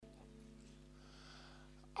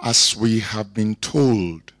As we have been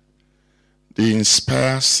told, the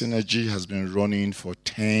Inspire Synergy has been running for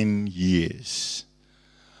 10 years.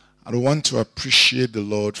 I want to appreciate the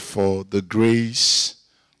Lord for the grace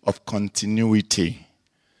of continuity.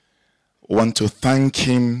 I want to thank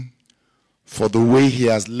Him for the way He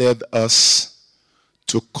has led us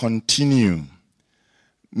to continue.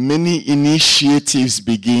 Many initiatives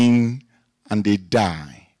begin and they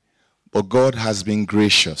die, but God has been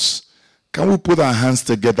gracious. Can we put our hands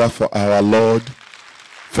together for our Lord,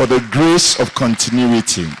 for the grace of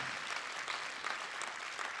continuity?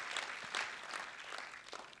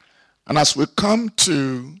 And as we come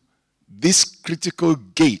to this critical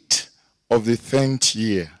gate of the 10th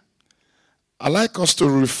year, I'd like us to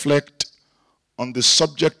reflect on the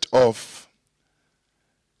subject of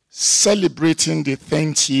celebrating the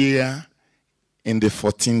 10th year in the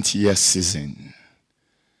 14th year season.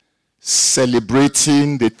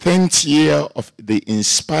 Celebrating the 10th year of the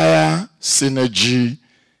Inspire Synergy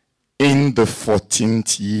in the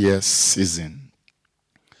 14th year season.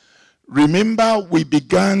 Remember, we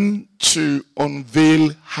began to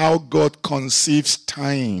unveil how God conceives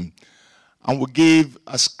time, and we gave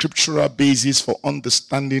a scriptural basis for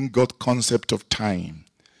understanding God's concept of time.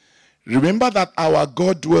 Remember that our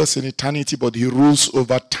God dwells in eternity, but He rules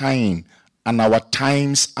over time, and our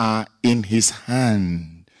times are in His hand.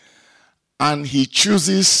 And He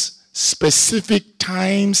chooses specific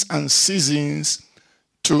times and seasons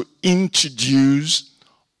to introduce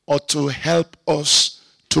or to help us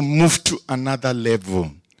to move to another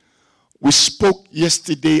level. We spoke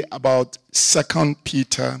yesterday about 2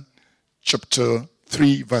 Peter chapter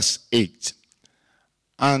 3 verse 8.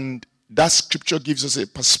 And that scripture gives us a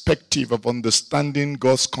perspective of understanding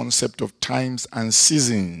God's concept of times and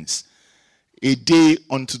seasons. A day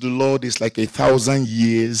unto the Lord is like 1,000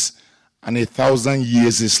 years, and 1,000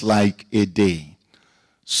 years is like a day.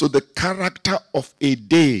 So the character of a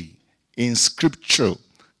day in scripture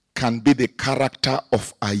can be the character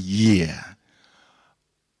of a year.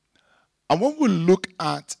 And when we look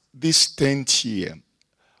at this 10th year,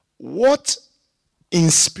 what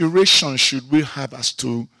inspiration should we have as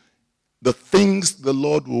to the things the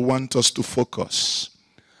Lord will want us to focus?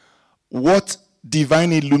 What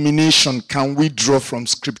divine illumination can we draw from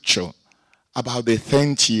scripture about the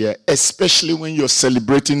 10th year, especially when you're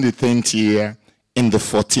celebrating the 10th year in the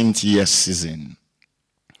 14th year season?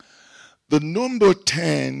 The number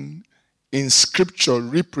 10 in scripture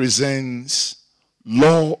represents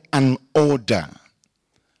law and order,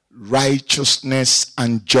 righteousness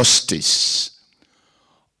and justice.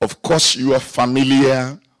 Of course, you are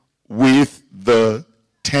familiar with the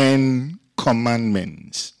 10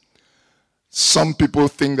 commandments. Some people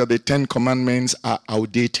think that the 10 commandments are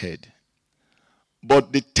outdated.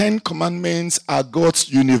 But the 10 commandments are God's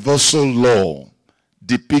universal law,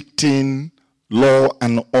 depicting law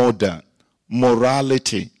and order,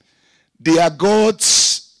 morality. They are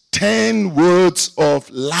God's 10 words of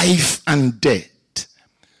life and death.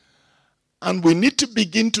 And we need to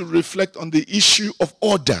begin to reflect on the issue of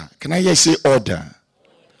order. Can I hear you say order?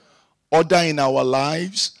 Order in our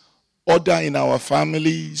lives, order in our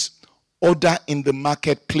families, order in the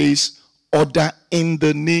marketplace, order in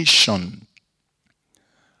the nation.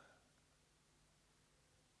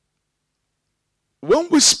 When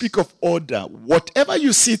we speak of order, whatever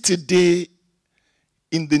you see today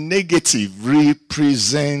in the negative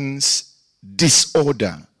represents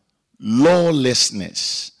disorder,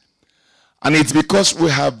 lawlessness. And it's because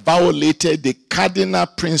we have violated the cardinal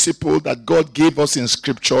principle that God gave us in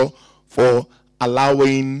scripture for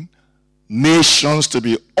allowing nations to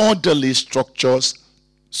be orderly structured,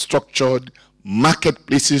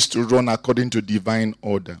 marketplaces to run according to divine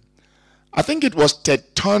order. I think it was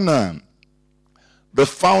Ted Turner, the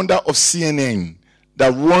founder of CNN,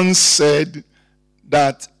 that once said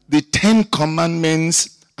that the 10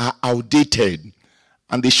 commandments are outdated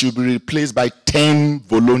and they should be replaced by 10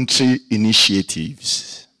 voluntary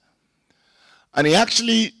initiatives. And he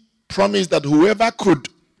actually promised that whoever could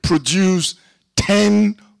produce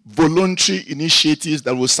 10 voluntary initiatives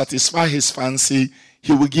that will satisfy his fancy,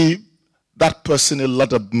 he will give that person a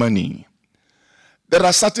lot of money. There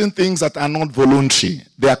are certain things that are not voluntary.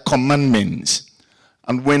 They are commandments.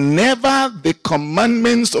 And whenever the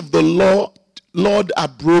commandments of the Lord are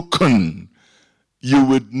broken, you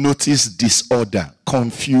would notice disorder,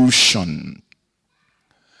 confusion.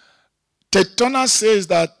 Ted Turner says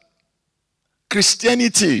that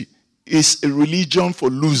Christianity is a religion for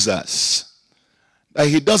losers. That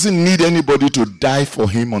he doesn't need anybody to die for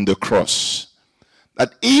him on the cross.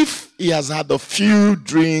 That if he has had a few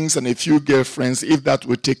drinks and a few girlfriends, if that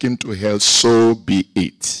will take him to hell, so be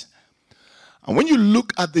it. And when you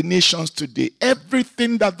look at the nations today,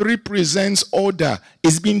 everything that represents order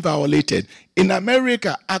is being violated. In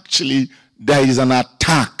America, actually, there is an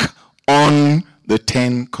attack on the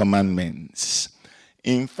 10 Commandments.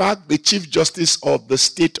 In fact, the Chief Justice of the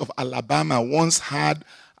state of Alabama once had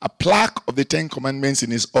a plaque of the 10 Commandments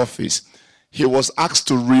in his office. He was asked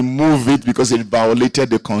to remove it because it violated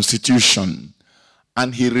the Constitution.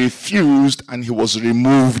 And he refused, and he was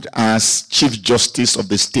removed as Chief Justice of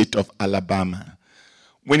the state of Alabama.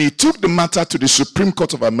 When he took the matter to the Supreme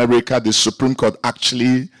Court of America, the Supreme Court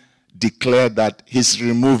actually declared that his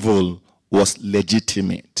removal was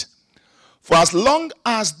legitimate. For as long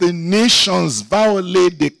as the nations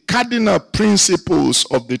violate the cardinal principles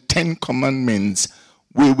of the 10 Commandments,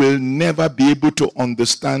 we will never be able to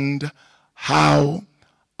understand how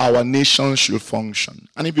our nation should function.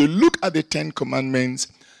 And if you look at the 10 Commandments,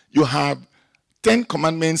 you have 10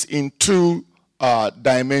 Commandments in two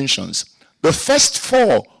dimensions. The first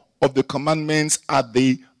 4 of the commandments are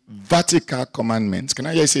the vertical commandments. Can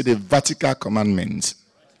I just say the vertical commandments?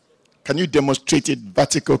 Can you demonstrate it?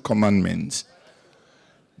 Vertical commandments.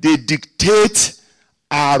 They dictate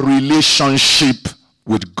our relationship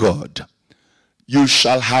with God. You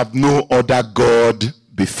shall have no other God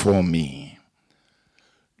before me.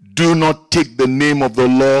 Do not take the name of the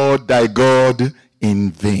Lord thy God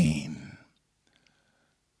in vain.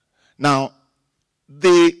 Now,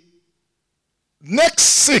 the next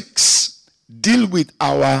 6 deal with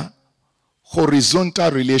our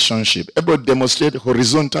horizontal relationship. Everybody demonstrate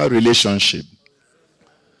horizontal relationship.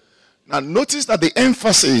 Now notice that the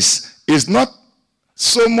emphasis is not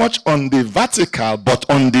so much on the vertical, but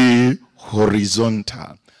on the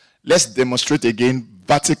horizontal. Let's demonstrate again.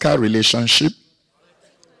 Vertical relationship.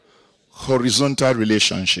 Horizontal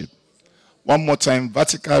relationship. One more time.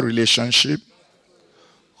 Vertical relationship.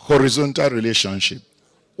 Horizontal relationship.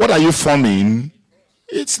 What are you forming?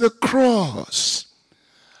 It's the cross.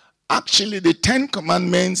 Actually, the 10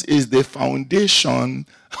 Commandments is the foundation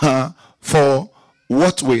for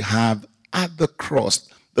what we have at the cross.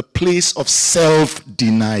 The place of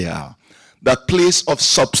self-denial. The place of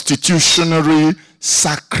substitutionary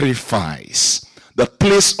sacrifice. The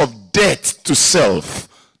place of death to self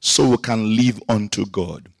so we can live unto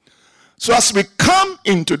God. So as we come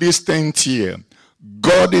into this 10th year,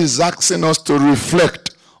 God is asking us to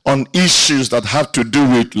reflect on issues that have to do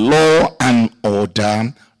with law and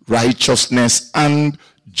order, righteousness and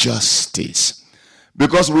justice.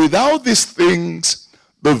 Because without these things,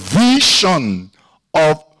 the vision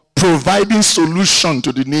of providing solution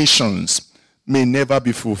to the nations may never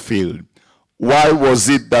be fulfilled. Why was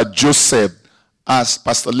it that Joseph, as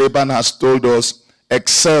Pastor Laban has told us,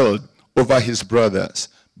 excelled over his brothers?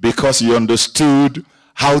 Because he understood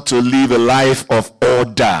how to live a life of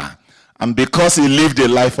order. And because he lived a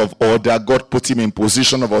life of order, God put him in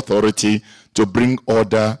position of authority to bring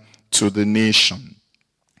order to the nation.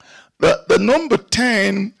 The number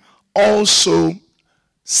 10 also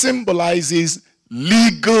symbolizes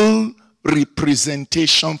legal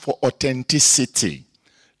representation for authenticity.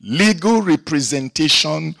 Legal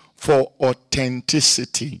representation for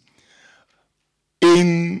authenticity.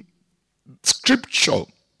 In Scripture,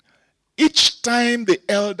 each time the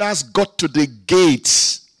elders got to the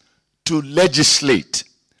gates to legislate,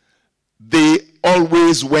 they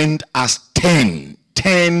always went as 10.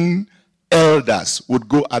 10 elders would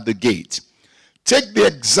go at the gate. Take the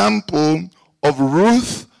example of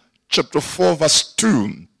Ruth chapter 4 verse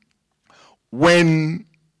 2. When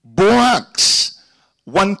Boaz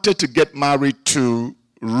wanted to get married to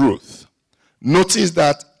Ruth, notice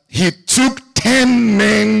that he took 10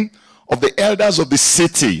 men of the elders of the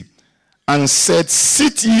city and said,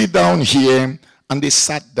 sit ye down here, and they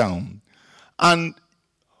sat down. And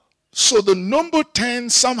so the number 10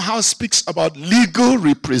 somehow speaks about legal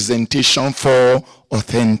representation for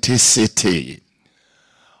authenticity.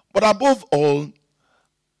 But above all,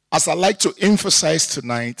 as I like to emphasize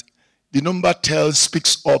tonight, the number 10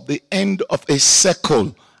 speaks of the end of a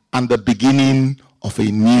cycle and the beginning of a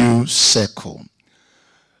new cycle.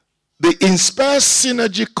 The Inspire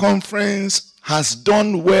Synergy Conference has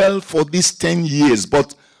done well for these 10 years,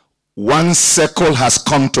 but one cycle has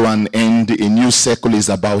come to an end, a new cycle is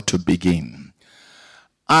about to begin.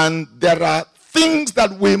 And there are things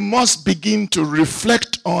that we must begin to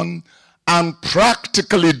reflect on and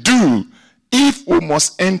practically do if we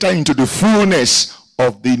must enter into the fullness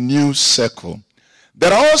of the new cycle.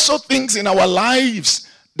 There are also things in our lives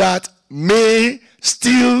that may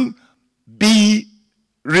still be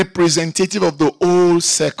representative of the old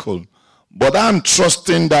cycle. But I'm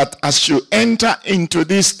trusting that as you enter into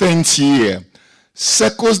this 10th year,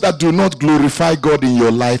 Circles that do not glorify God in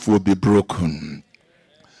your life will be broken.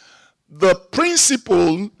 The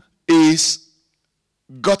principle is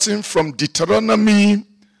gotten from Deuteronomy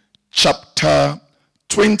chapter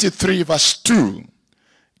 23 verse 2.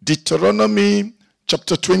 Deuteronomy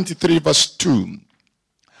chapter 23 verse 2.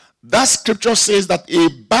 That scripture says that a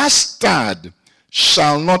bastard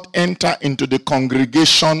shall not enter into the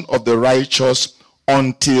congregation of the righteous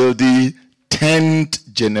until the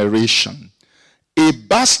 10th generation. A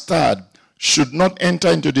bastard should not enter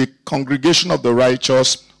into the congregation of the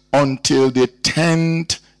righteous until the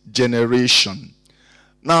 10th generation.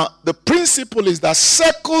 Now, the principle is that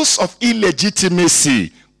circles of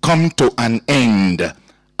illegitimacy come to an end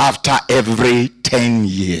after every 10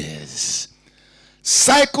 years.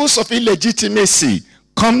 Cycles of illegitimacy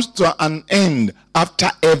comes to an end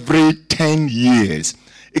after every 10 years.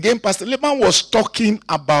 Again, Pastor Lehman was talking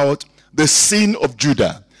about the sin of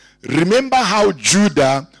Judah. Remember how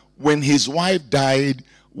Judah, when his wife died,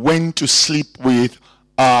 went to sleep with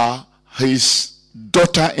his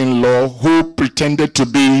daughter-in-law who pretended to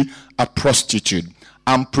be a prostitute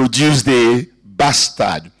and produced a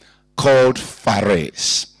bastard called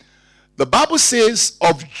Phares. The Bible says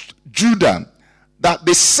of Judah that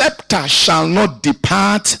the scepter shall not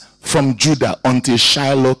depart from Judah until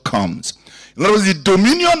Shiloh comes. In other words, the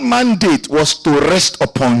dominion mandate was to rest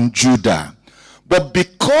upon Judah. But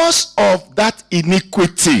because of that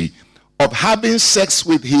iniquity of having sex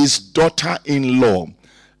with his daughter-in-law,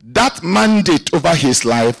 that mandate over his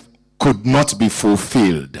life could not be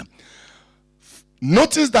fulfilled.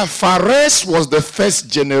 Notice that Phares was the first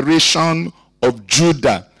generation of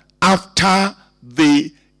Judah after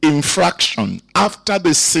the infraction, after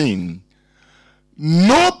the sin.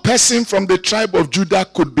 No person from the tribe of Judah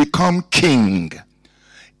could become king.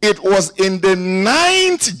 It was in the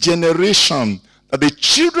 9th generation that the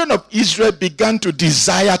children of Israel began to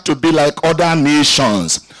desire to be like other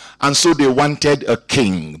nations. And so they wanted a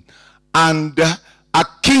king. And a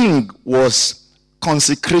king was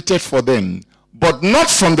consecrated for them, but not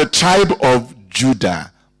from the tribe of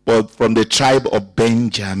Judah, but from the tribe of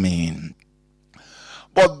Benjamin.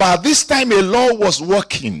 But by this time a law was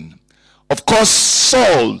working. Of course,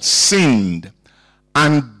 Saul sinned,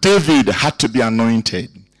 and David had to be anointed.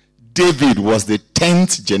 David was the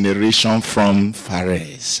 10th generation from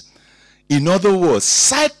Phares. In other words,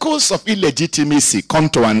 cycles of illegitimacy come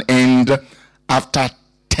to an end after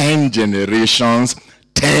 10 generations,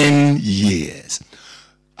 10 years.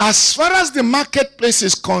 As far as the marketplace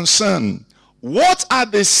is concerned, what are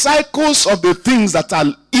the cycles of the things that are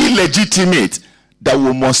illegitimate that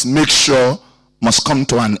we must make sure must come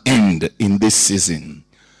to an end in this season?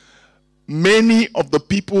 Many of the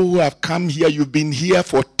people who have come here, you've been here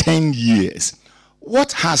for 10 years.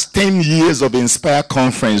 What has 10 years of Inspire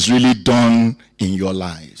Conference really done in your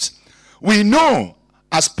lives? We know,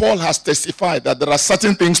 as Paul has testified, that there are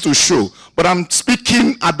certain things to show, but I'm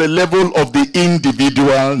speaking at the level of the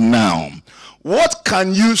individual now. What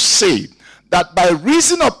can you say that by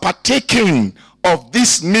reason of partaking of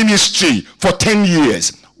this ministry for 10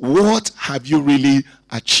 years, what have you really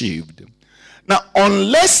achieved? Now,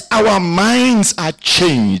 unless our minds are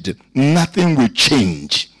changed, nothing will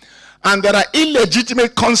change. And there are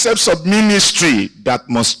illegitimate concepts of ministry that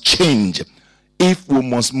must change if we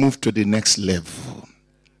must move to the next level.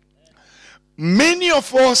 Many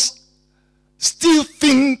of us still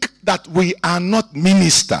think that we are not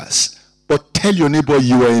ministers, but tell your neighbor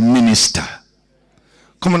you are a minister.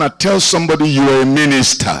 Come on and tell somebody you are a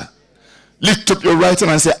minister. Lift up your right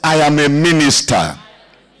hand and say, I am a minister.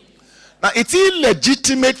 Now, it's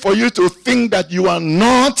illegitimate for you to think that you are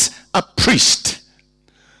not a priest.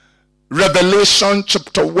 Revelation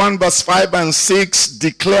chapter 1 verse 5 and 6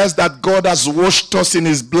 declares that God has washed us in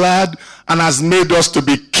his blood and has made us to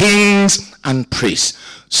be kings and priests.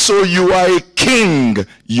 So you are a king,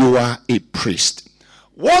 you are a priest.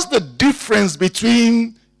 What's the difference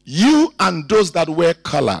between you and those that wear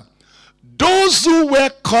collar? Those who wear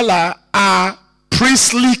collar are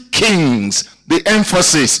priestly kings. The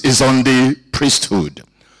emphasis is on the priesthood.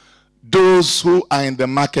 Those who are in the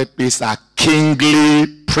marketplace are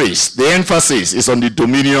kingly priests. The emphasis is on the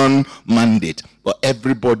dominion mandate. But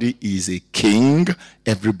everybody is a king.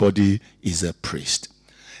 Everybody is a priest.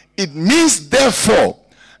 It means, therefore,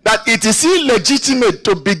 that it is illegitimate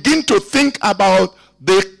to begin to think about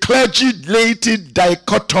the clergy-laity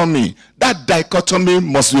dichotomy. That dichotomy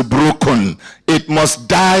must be broken. It must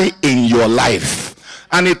die in your life.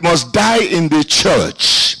 And it must die in the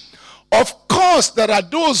church. Of course, there are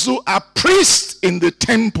those who are priests in the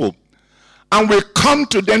temple, and we come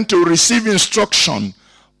to them to receive instruction,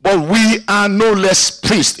 but we are no less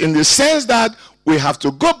priests in the sense that we have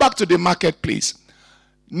to go back to the marketplace.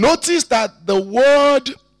 Notice that the word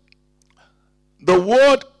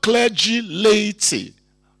clergy, laity,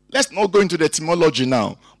 let's not go into the etymology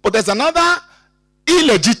now, but there's another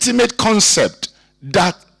illegitimate concept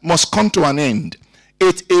that must come to an end.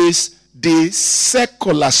 It is the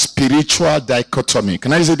secular spiritual dichotomy.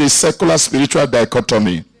 Can I say the secular spiritual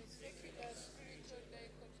dichotomy?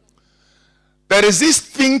 There is this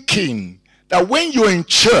thinking that when you're in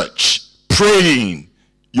church praying,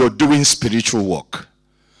 you're doing spiritual work.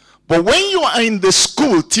 But when you are in the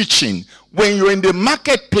school teaching, when you're in the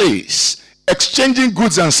marketplace exchanging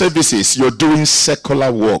goods and services, you're doing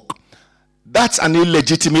secular work. That's an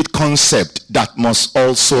illegitimate concept that must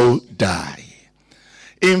also die.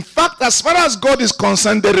 In fact, as far as God is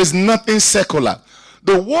concerned, there is nothing secular.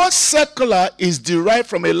 The word secular is derived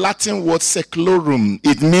from a Latin word secularum.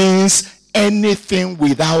 It means anything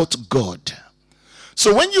without God.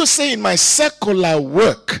 So when you say in my secular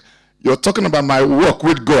work, you're talking about my work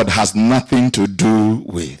with God has nothing to do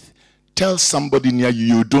with. Tell somebody near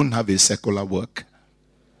you, you don't have a secular work.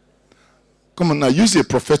 Come on now, use a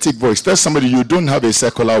prophetic voice. Tell somebody you don't have a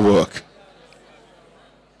secular work.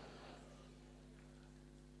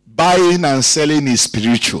 Buying and selling is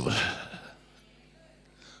spiritual.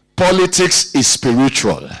 Politics is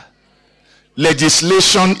spiritual.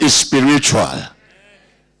 Legislation is spiritual.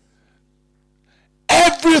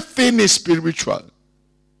 Everything is spiritual.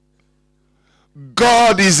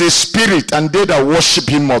 God is a spirit, and they that worship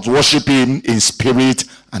him must worship him in spirit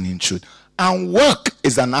and in truth. And work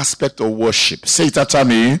is an aspect of worship. Say it after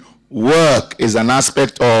me. Work is an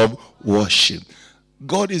aspect of worship.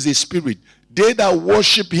 God is a spirit. They that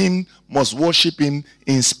worship him must worship him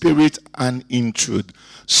in spirit and in truth.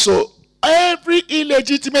 So every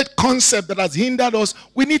illegitimate concept that has hindered us,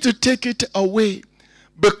 we need to take it away,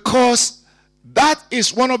 because that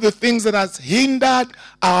is one of the things that has hindered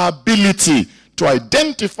our ability to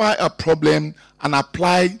identify a problem and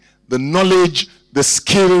apply the knowledge, the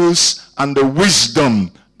skills, and the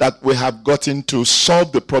wisdom that we have gotten to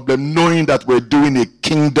solve the problem, knowing that we're doing a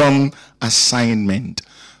kingdom assignment.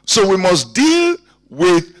 So we must deal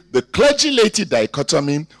with the clergy-laity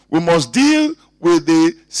dichotomy. We must deal with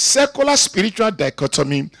the secular spiritual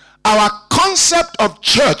dichotomy. Our concept of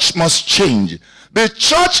church must change. The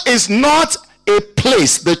church is not a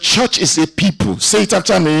place. The church is a people. Say it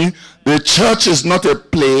after me. The church is not a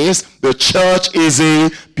place. The church is a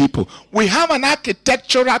people. We have an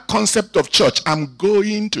architectural concept of church. I'm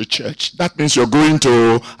going to church. That means you're going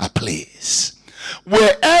to a place.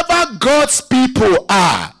 Wherever God's people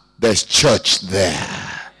are, there's church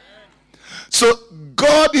there. So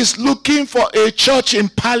God is looking for a church in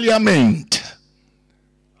parliament.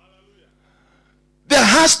 There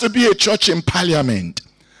has to be a church in parliament.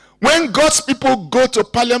 When God's people go to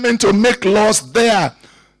parliament to make laws there,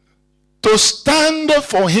 to stand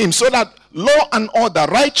for him, so that law and order,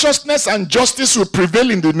 righteousness and justice will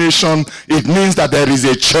prevail in the nation, it means that there is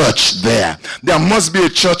a church there. There must be a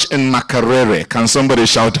church in Makerere. Can somebody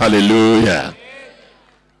shout hallelujah?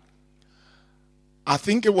 I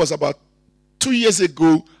think it was about 2 years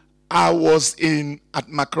ago, I was at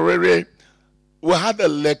Makerere. We had a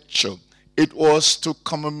lecture. It was to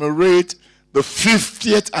commemorate the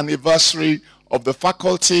 50th anniversary of the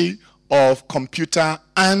Faculty of Computer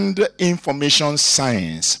and Information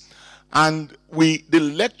Science. And the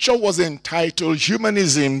lecture was entitled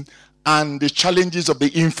Humanism and the Challenges of the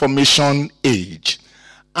Information Age.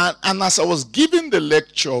 And as I was giving the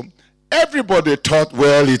lecture, everybody thought,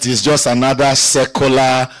 well, it is just another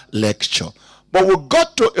secular lecture. But we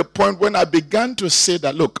got to a point when I began to say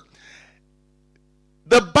that, look,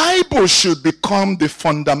 the Bible should become the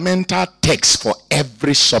fundamental text for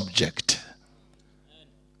every subject.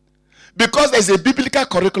 Because there's a biblical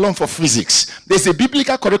curriculum for physics. There's a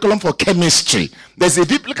biblical curriculum for chemistry. There's a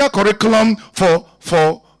biblical curriculum for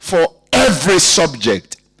every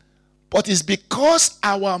subject. But it's because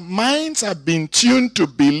our minds have been tuned to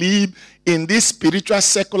believe in this spiritual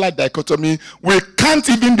secular dichotomy, we can't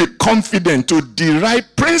even be confident to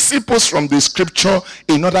derive principles from the scripture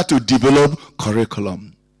in order to develop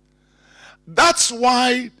curriculum. That's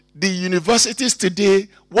why the universities today,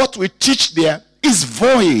 what we teach there is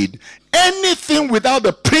void. Anything without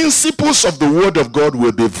the principles of the word of God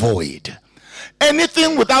will be void.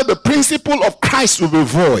 Anything without the principle of Christ will be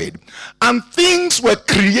void. And things were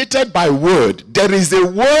created by word. There is a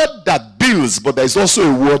word that builds, but there is also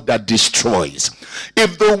a word that destroys.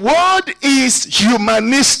 If the word is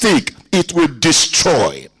humanistic, it will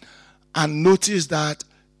destroy. And notice that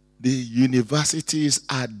the universities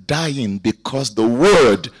are dying because the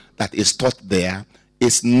word that is taught there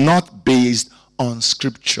is not based on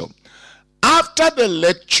scripture. After the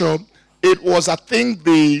lecture, it was, I think,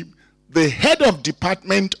 the head of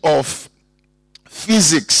department of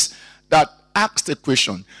physics that asked a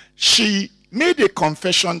question. She made a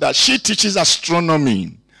confession that she teaches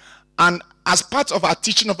astronomy, and as part of her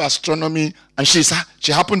teaching of astronomy, and she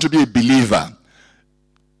happened to be a believer,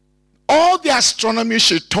 all the astronomy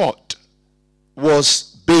she taught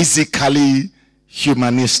was basically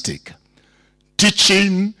humanistic,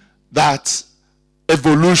 teaching that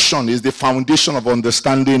evolution is the foundation of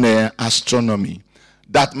understanding astronomy,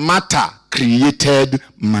 that matter created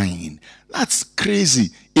mind. That's crazy.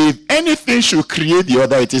 If anything should create the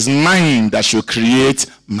other, it is mind that should create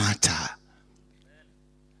matter.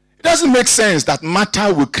 It doesn't make sense that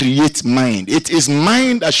matter will create mind. It is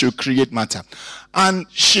mind that should create matter. And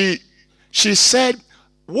she said,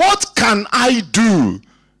 what can I do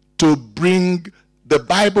to bring the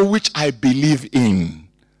Bible, which I believe in,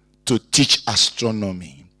 to teach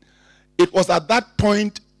astronomy? It was at that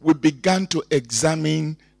point we began to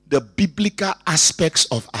examine the biblical aspects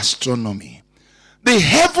of astronomy. The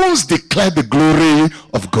heavens declare the glory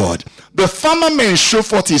of God. The firmament show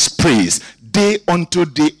forth his praise. Day unto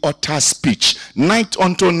day utter speech. Night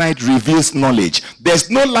unto night reveals knowledge. There's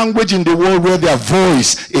no language in the world where their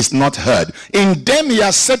voice is not heard. In them he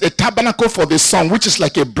has set a tabernacle for the sun, which is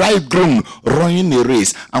like a bridegroom running a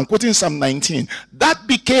race. I'm quoting Psalm 19. That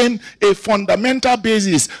became a fundamental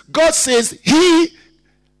basis. God says he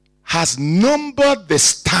has numbered the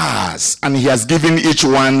stars and he has given each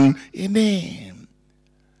one a name.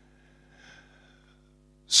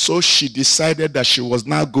 So she decided that she was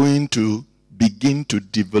now going to begin to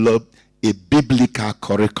develop a biblical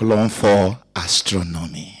curriculum for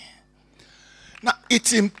astronomy. Now,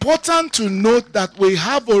 it's important to note that we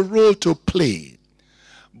have a role to play,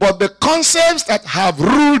 but the concepts that have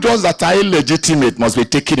ruled us that are illegitimate must be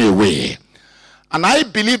taken away. And I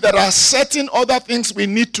believe there are certain other things we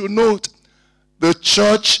need to note. The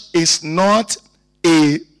church is not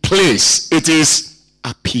a place, it is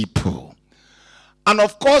a people. And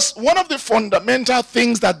of course, one of the fundamental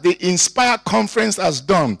things that the Inspire Conference has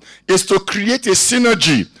done is to create a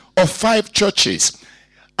synergy of 5 churches.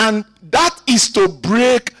 And that is to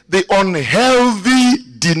break the unhealthy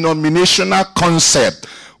denominational concept,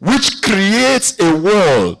 which creates a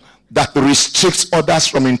wall that restricts others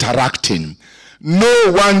from interacting.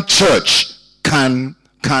 No one church can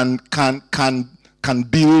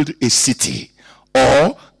build a city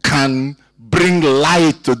or can bring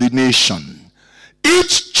light to the nation.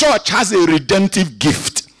 Each church has a redemptive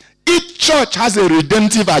gift. Each church has a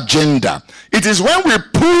redemptive agenda. It is when we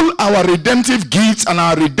pull our redemptive gifts and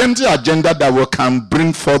our redemptive agenda that we can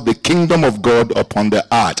bring forth the kingdom of God upon the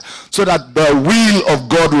earth, so that the will of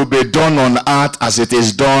God will be done on earth as it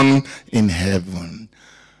is done in heaven.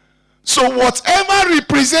 So whatever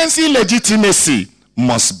represents illegitimacy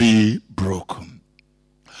must be broken.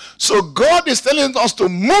 So God is telling us to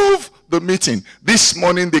move the meeting. This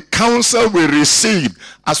morning, the counsel we received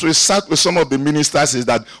as we sat with some of the ministers is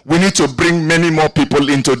that we need to bring many more people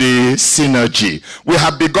into the synergy. We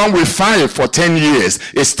have begun with 5 for 10 years.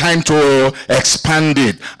 It's time to expand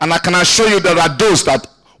it. And I can assure you there are those that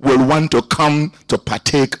will want to come to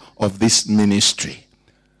partake of this ministry.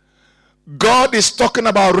 God is talking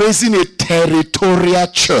about raising a territorial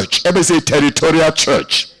church. Everybody say territorial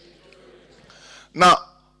church. Now,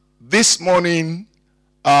 this morning,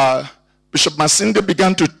 Bishop Masinde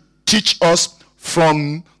began to teach us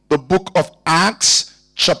from the book of Acts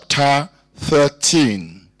chapter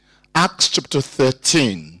 13. Acts chapter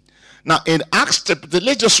 13. Now in Acts chapter,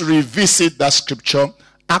 let's just revisit that scripture.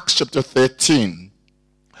 Acts chapter 13.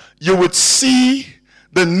 You would see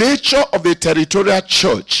the nature of the territorial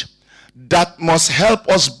church that must help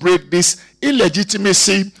us break this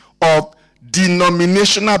illegitimacy of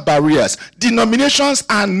denominational barriers. Denominations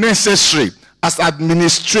are necessary as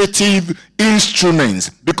administrative instruments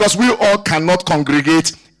because we all cannot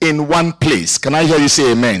congregate in one place. Can I hear you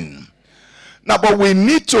say amen? Now, but we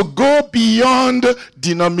need to go beyond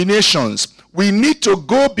denominations. We need to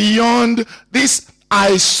go beyond this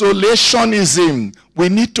isolationism. We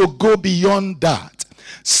need to go beyond that.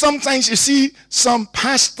 Sometimes you see some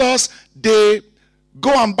pastors, they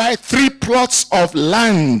go and buy 3 plots of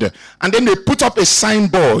land and then they put up a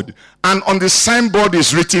signboard, and on the signboard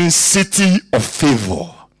is written City of Favor.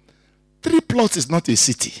 3 plots is not a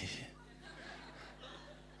city.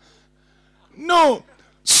 No.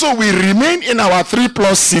 So we remain in our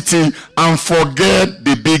 3+ city and forget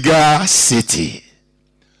the bigger city.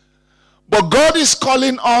 But God is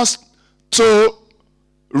calling us to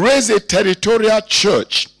raise a territorial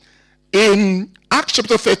church. In Acts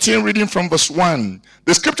chapter 13, reading from verse 1,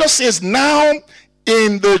 the scripture says, now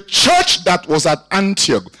in the church that was at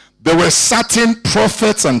Antioch, there were certain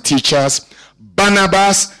prophets and teachers: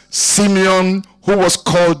 Barnabas, Simeon, who was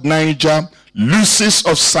called Niger, Lucius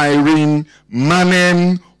of Cyrene,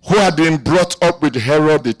 Manaen, who had been brought up with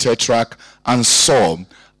Herod the Tetrarch, and Saul.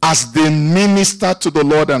 As they ministered to the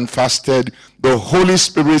Lord and fasted, the Holy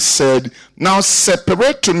Spirit said, "Now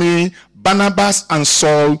separate to me Barnabas and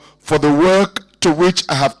Saul for the work to which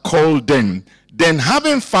I have called them." Then,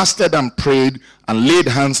 having fasted and prayed and laid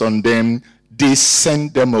hands on them, they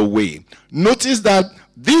sent them away. Notice that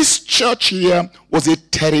this church here was a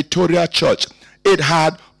territorial church. It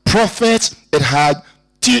had prophets, it had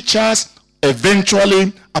teachers,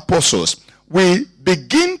 eventually apostles. We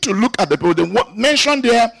begin to look at the people. What mentioned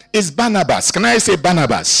there is Barnabas. Can I say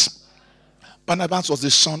Barnabas? Barnabas was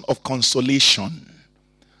the son of consolation.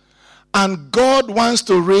 And God wants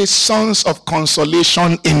to raise sons of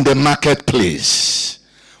consolation in the marketplace.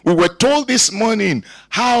 We were told this morning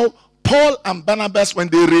how Paul and Barnabas, when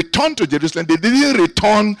they returned to Jerusalem, they didn't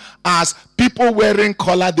return as people wearing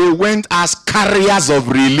collar. They went as carriers of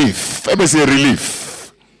relief. Let me say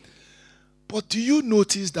relief. But do you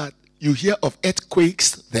notice that you hear of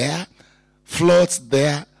earthquakes there, floods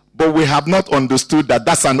there, but we have not understood that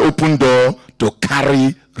that's an open door to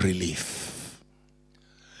carry relief.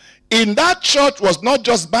 In that church was not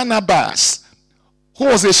just Barnabas, who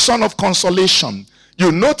was a son of consolation.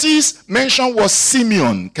 You notice mention was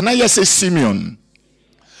Simeon. Can I just say Simeon?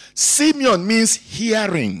 Simeon means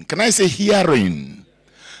hearing. Can I say hearing?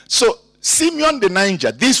 So Simeon the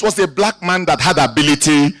Niger, this was a black man that had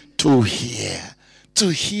ability to hear. To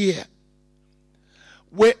hear.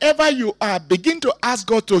 Wherever you are, begin to ask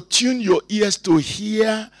God to tune your ears to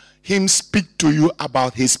hear him speak to you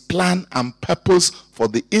about his plan and purpose for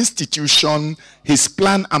the institution, his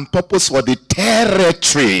plan and purpose for the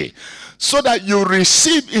territory, so that you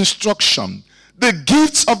receive instruction. The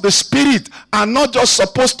gifts of the Spirit are not just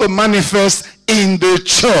supposed to manifest in the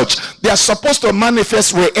church. They are supposed to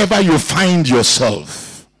manifest wherever you find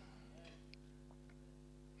yourself.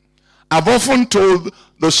 I've often told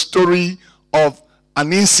the story of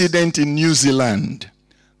an incident in New Zealand.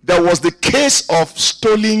 There was the case of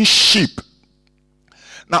stolen sheep.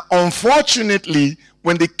 Now, unfortunately,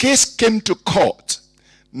 when the case came to court,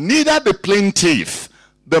 neither the plaintiff,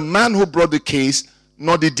 the man who brought the case,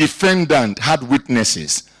 nor the defendant had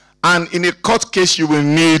witnesses. And in a court case, you will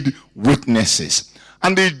need witnesses.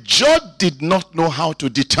 And the judge did not know how to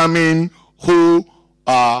determine who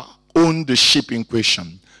owned the sheep in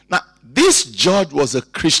question. Now, this judge was a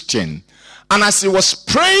Christian. And as he was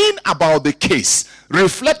praying about the case,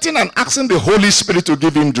 reflecting and asking the Holy Spirit to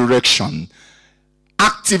give him direction,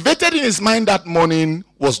 activated in his mind that morning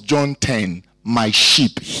was John 10. My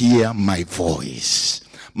sheep hear my voice.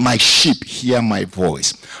 My sheep hear my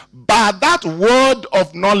voice. By that word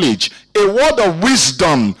of knowledge, a word of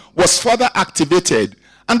wisdom was further activated.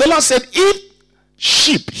 And the Lord said, if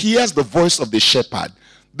sheep hears the voice of the shepherd,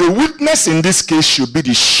 the witness in this case should be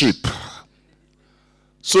the sheep.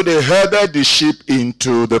 So they herded the sheep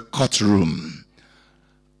into the courtroom.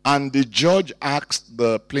 And the judge asked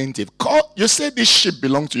the plaintiff, you say this sheep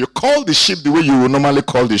belongs to you. Call the sheep the way you would normally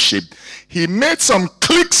call the sheep. He made some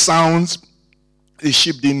click sounds. The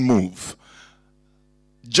sheep didn't move.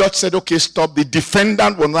 Judge said, okay, stop. The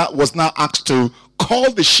defendant was now asked to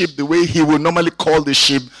call the sheep the way he would normally call the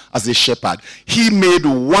sheep as a shepherd. He made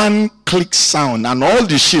one click sound and all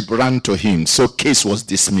the sheep ran to him. So case was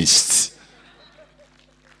dismissed.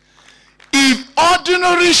 If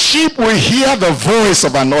ordinary sheep will hear the voice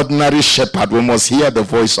of an ordinary shepherd, we must hear the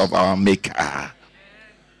voice of our Maker.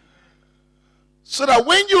 So that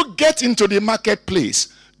when you get into the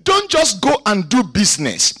marketplace, don't just go and do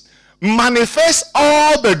business. Manifest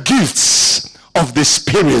all the gifts of the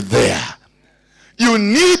Spirit there. You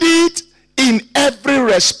need it in every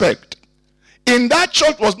respect. In that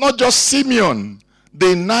church was not just Simeon,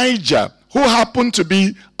 the Niger, who happened to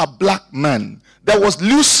be a black man. There was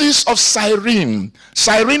Lucius of Cyrene.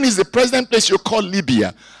 Cyrene is the present place you call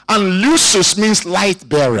Libya. And Lucius means light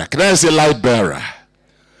bearer. Can I say light bearer?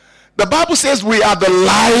 The Bible says we are the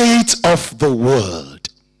light of the world.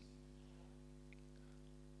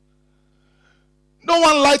 No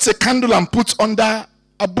one lights a candle and puts under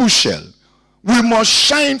a bushel. We must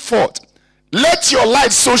shine forth. Let your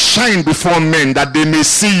light so shine before men that they may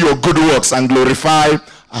see your good works and glorify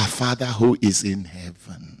our Father who is in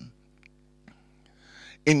heaven.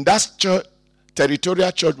 In that church,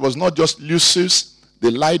 territorial church was not just Lucius,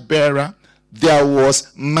 the light bearer. There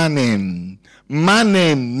was Manaen.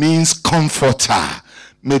 Manaen means comforter.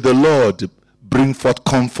 May the Lord bring forth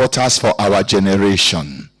comforters for our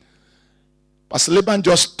generation. Pastor Laban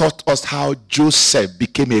just taught us how Joseph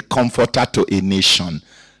became a comforter to a nation.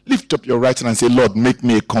 Lift up your right hand and say, Lord, make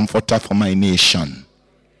me a comforter for my nation.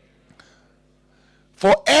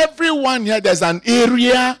 For everyone here, there's an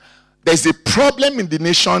area, there's a problem in the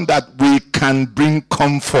nation that we can bring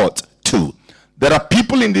comfort to. There are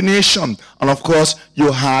people in the nation, and of course,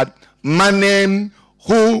 you had men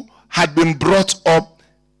who had been brought up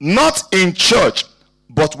not in church,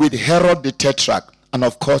 but with Herod the Tetrarch, and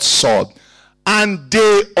of course Saul. And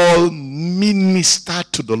they all ministered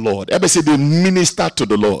to the Lord. Everybody say they ministered to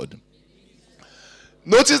the Lord.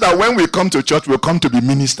 Notice that when we come to church, we come to be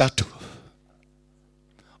ministered to.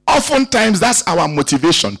 Oftentimes, that's our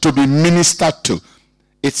motivation, to be ministered to.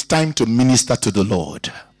 It's time to minister to the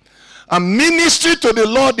Lord. And ministry to the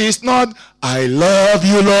Lord is not, I love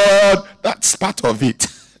you, Lord. That's part of it.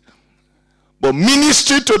 But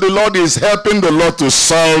ministry to the Lord is helping the Lord to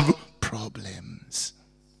solve problems.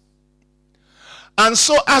 And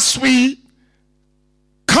so as we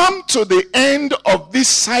come to the end of this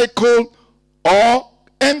cycle or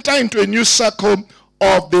enter into a new cycle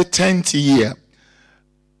of the 10th year,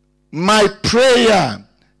 my prayer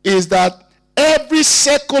is that every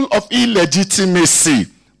cycle of illegitimacy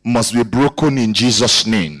must be broken in Jesus'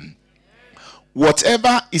 name.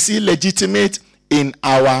 Whatever is illegitimate in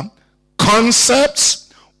our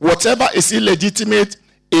concepts, whatever is illegitimate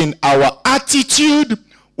in our attitude,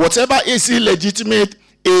 whatever is illegitimate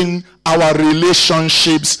in our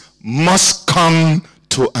relationships must come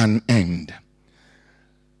to an end.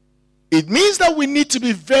 It means that we need to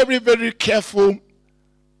be very, very careful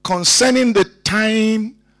concerning the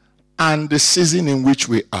time and the season in which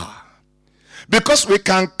we are. Because we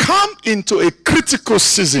can come into a critical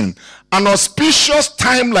season, an auspicious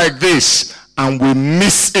time like this, and we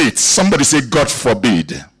miss it. Somebody say, God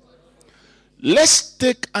forbid. Let's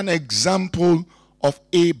take an example of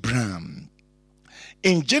Abraham.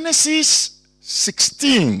 In Genesis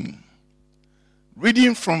 16,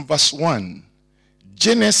 reading from verse 1.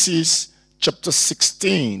 Genesis chapter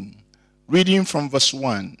 16, reading from verse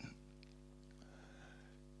 1.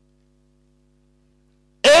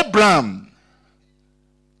 Abraham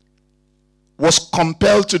was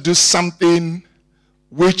compelled to do something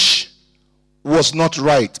which was not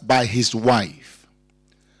right by his wife.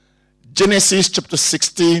 Genesis chapter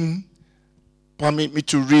 16, permit me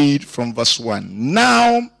to read from verse 1.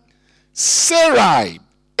 Now, Sarai,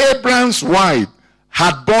 Abraham's wife,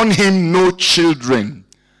 had borne him no children,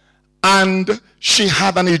 and she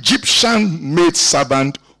had an Egyptian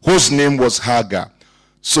maidservant whose name was Hagar.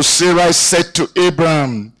 So Sarai said to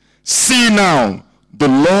Abraham, see now, the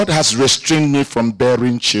Lord has restrained me from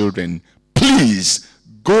bearing children. Please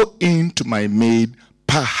go in to my maid.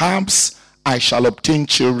 Perhaps I shall obtain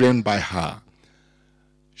children by her.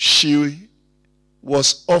 She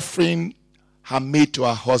was offering her maid to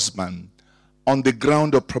her husband on the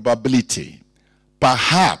ground of probability.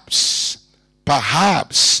 Perhaps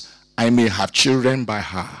I may have children by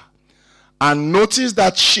her. And notice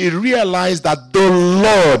that she realized that the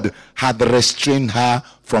Lord had restrained her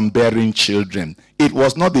from bearing children. It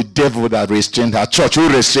was not the devil that restrained her. Church, who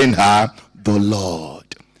restrained her? The Lord.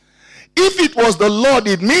 If it was the Lord,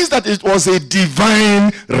 it means that it was a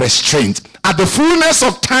divine restraint. At the fullness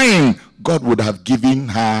of time, God would have given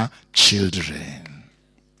her children.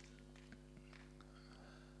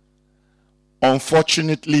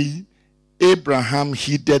 Unfortunately, Abraham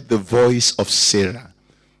heeded the voice of Sarah.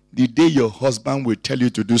 The day your husband will tell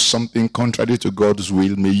you to do something contrary to God's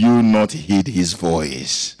will, may you not heed his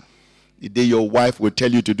voice. The day your wife will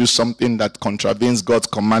tell you to do something that contravenes God's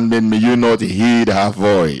commandment, may you not heed her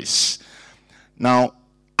voice. Now,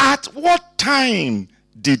 at what time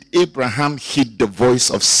did Abraham heed the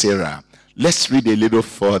voice of Sarah? Let's read a little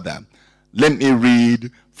further. Let me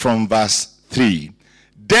read from verse 3.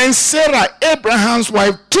 Then Sarah, Abraham's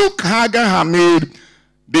wife, took Hagar, her maid,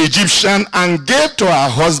 the Egyptian, and gave to her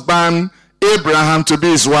husband Abraham to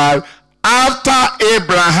be his wife, after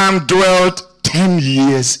Abraham dwelt 10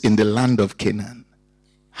 years in the land of Canaan.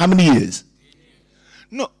 How many years?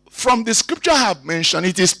 No, from the scripture I have mentioned,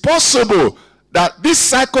 it is possible that this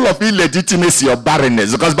cycle of illegitimacy or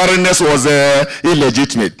barrenness, because barrenness was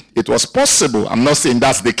illegitimate, it was possible, I'm not saying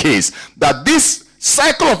that's the case, that this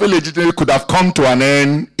cycle of illegitimacy could have come to an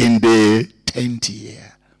end in the 10th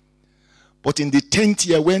year. But in the 10th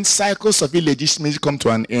year, when cycles of illegitimacy come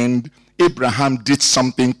to an end, Abraham did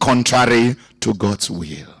something contrary to God's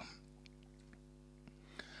will.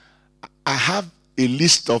 I have a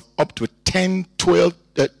list of up to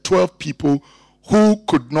 12 people who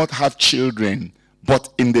could not have children, but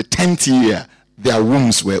in the 10th year, their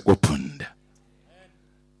wombs were opened.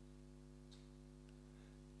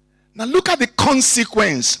 Now look at the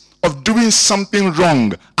consequence of doing something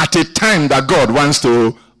wrong at a time that God wants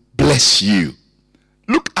to bless you.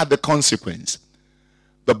 Look at the consequence.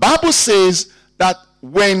 The Bible says that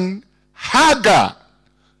when Hagar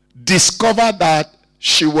discovered that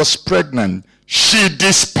she was pregnant, she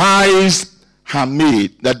despised her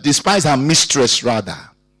maid, that despised her mistress rather.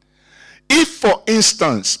 If, for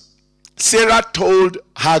instance, Sarah told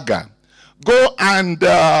Hagar, go and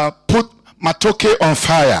put matoke on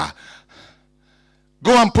fire.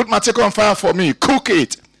 Go and put matoke on fire for me. Cook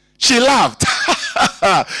it. She laughed.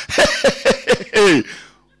 Hey,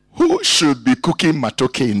 who should be cooking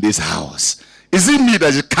matoke in this house? Is it me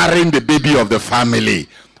that is carrying the baby of the family?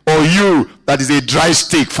 Or you that is a dry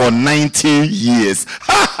stick for 90 years?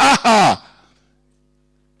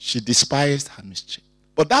 She despised her mistress.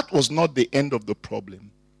 But that was not the end of the problem.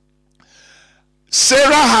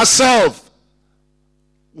 Sarah herself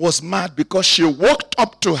was mad because she walked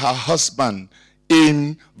up to her husband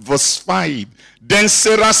in verse 5. Then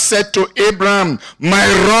Sarah said to Abraham, my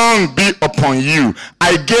wrong be upon you.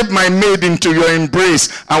 I gave my maid into your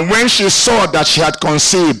embrace, and when she saw that she had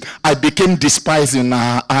conceived, I became despised in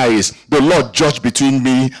her eyes. The Lord judged between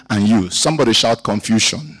me and you. Somebody shout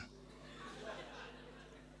confusion.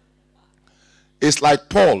 It's like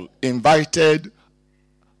Paul invited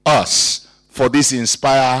us for this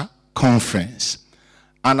Inspire conference.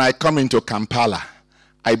 And I come into Kampala.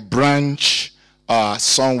 I branch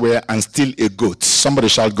somewhere and steal a goat. Somebody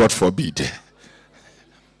shout, God forbid.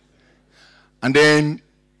 And then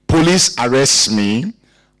police arrest me.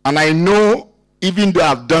 And I know even though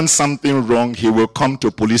I've done something wrong, he will come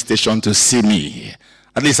to police station to see me.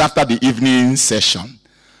 At least after the evening session.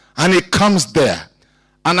 And he comes there.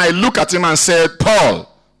 And I look at him and said,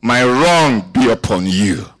 Paul, my wrong be upon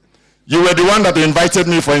you. You were the one that invited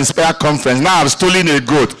me for Inspire conference. Now I've stolen a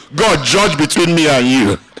goat. God, judge between me and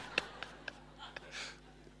you.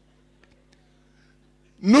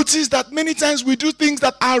 Notice that many times we do things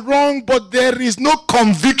that are wrong, but there is no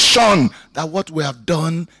conviction that what we have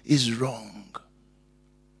done is wrong.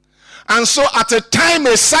 And so at a time,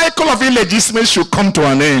 a cycle of illegitimacy should come to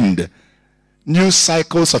an end. New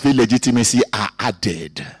cycles of illegitimacy are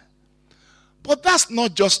added. But that's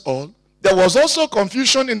not just all. There was also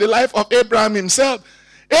confusion in the life of Abraham himself.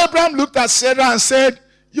 Abraham looked at Sarah and said,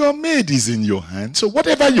 your maid is in your hand. So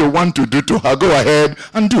whatever you want to do to her, go ahead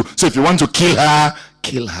and do. So if you want to kill her,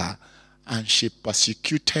 kill her. And she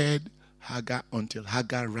persecuted Hagar until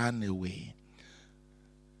Hagar ran away.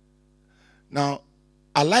 Now,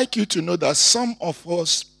 I'd like you to know that some of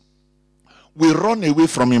us will run away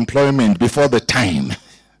from employment before the time.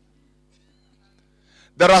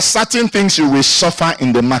 There are certain things you will suffer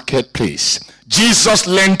in the marketplace. Jesus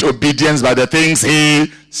learned obedience by the things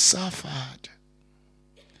he suffered.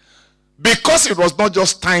 Because it was not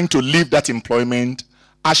just time to leave that employment,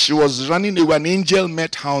 as she was running away, an angel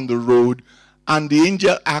met her on the road, and the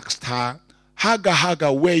angel asked her, Hagar,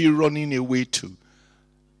 Hagar, where are you running away to?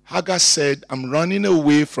 Hagar said, I'm running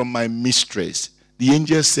away from my mistress. The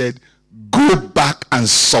angel said, go back and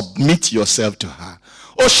submit yourself to her.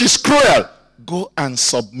 Oh, she's cruel. Go and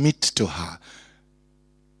submit to her.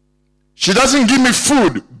 She doesn't give me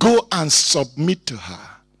food. Go and submit to her.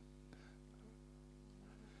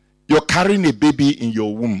 You're carrying a baby in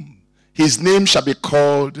your womb. His name shall be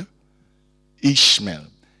called Ishmael.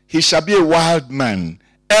 He shall be a wild man.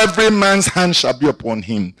 Every man's hand shall be upon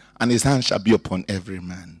him, and his hand shall be upon every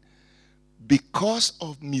man. Because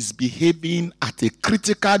of misbehaving at a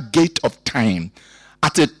critical gate of time,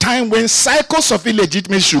 at a time when cycles of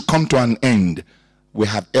illegitimacy should come to an end, we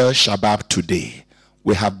have El Shabaab today.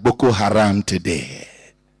 We have Boko Haram today.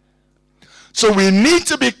 So we need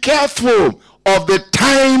to be careful of the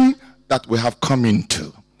time that we have come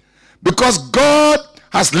into. Because God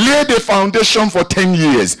has laid a foundation for 10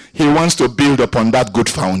 years. He wants to build upon that good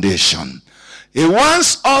foundation. He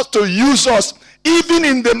wants us to use us even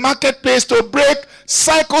in the marketplace to break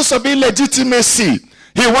cycles of illegitimacy.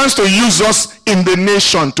 He wants to use us in the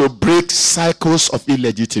nation to break cycles of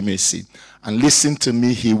illegitimacy. And listen to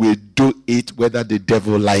me, he will do it whether the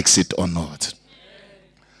devil likes it or not.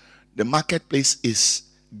 The marketplace is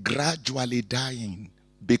gradually dying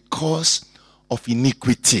because of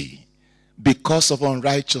iniquity, because of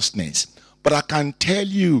unrighteousness. But I can tell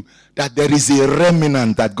you that there is a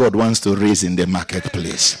remnant that God wants to raise in the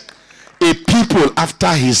marketplace. A people after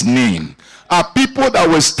his name. A people that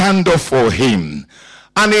will stand up for him.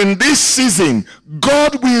 And in this season,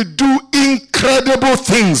 God will do incredible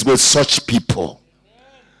things with such people.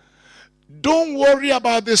 Don't worry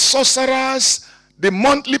about the sorcerers, the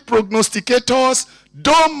monthly prognosticators.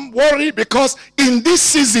 Don't worry, because in this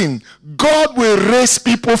season, God will raise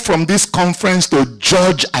people from this conference to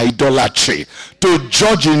judge idolatry, to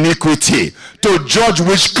judge iniquity, to judge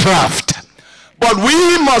witchcraft. But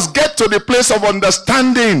we must get to the place of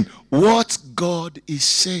understanding what God is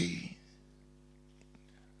saying.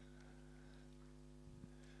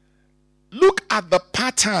 Look at the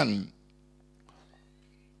pattern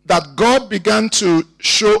that God began to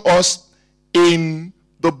show us in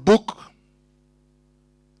the book,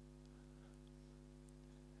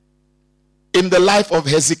 in the life of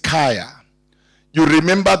Hezekiah. You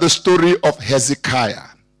remember the story of Hezekiah.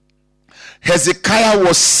 Hezekiah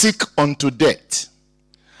was sick unto death.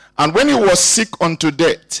 And when he was sick unto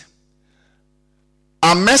death,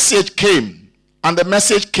 a message came. And the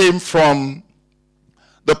message came from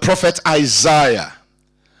the prophet Isaiah.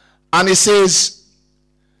 And he says,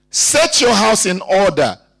 set your house in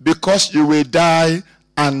order, because you will die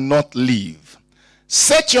and not live.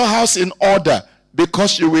 Set your house in order,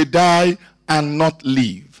 because you will die and not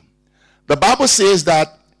live. The Bible says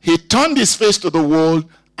that he turned his face to the wall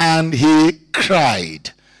and he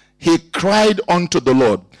cried. He cried unto the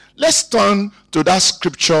Lord. Let's turn to that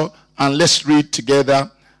scripture and let's read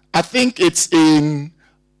together. I think it's in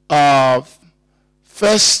First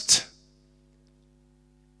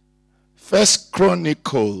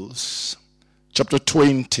Chronicles chapter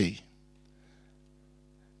 20.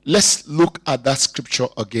 Let's look at that scripture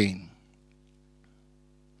again.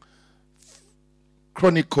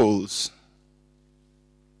 Chronicles.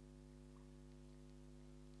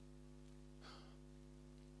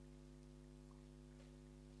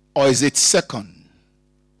 Or is it second?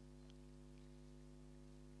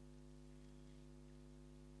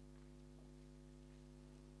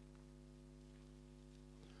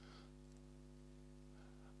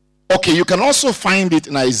 Okay, you can also find it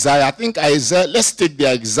in Isaiah. I think Isaiah, let's take the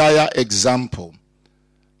Isaiah example.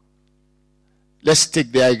 Let's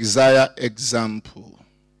take the Isaiah example.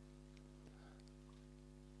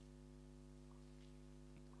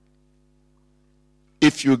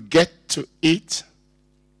 If you get to it,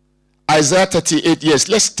 Isaiah 38, yes,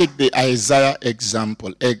 let's take the Isaiah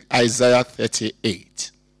example. Isaiah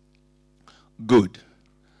 38. Good.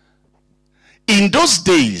 In those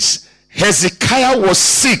days, Hezekiah was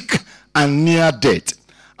sick and near death.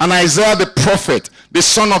 And Isaiah the prophet, the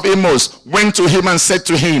son of Amos, went to him and said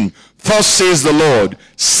to him, thus says the Lord,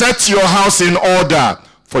 set your house in order,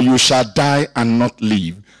 for you shall die and not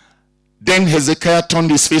live. Then Hezekiah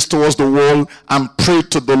turned his face towards the wall and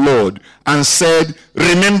prayed to the Lord and said,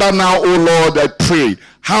 remember now, O Lord, I pray,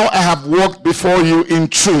 how I have walked before you in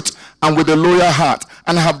truth and with a loyal heart,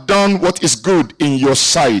 and have done what is good in your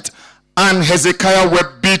sight. And Hezekiah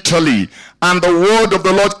wept bitterly. And the word of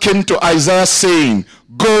the Lord came to Isaiah, saying,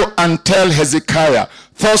 go and tell Hezekiah,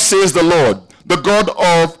 thus says the Lord, the God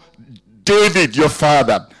of David your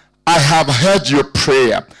father, I have heard your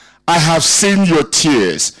prayer. I have seen your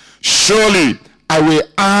tears. Surely I will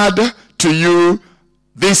add to you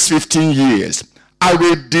these 15 years. I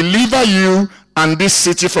will deliver you and this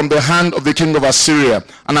city from the hand of the king of Assyria,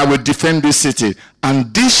 and I will defend this city.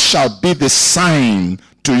 And this shall be the sign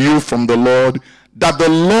to you from the Lord, that the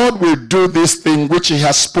Lord will do this thing which he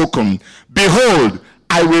has spoken. Behold,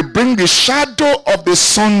 I will bring the shadow of the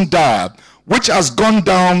sundial, which has gone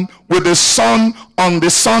down with the sun on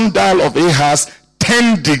the sundial of Ahaz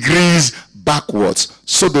 10 degrees backwards.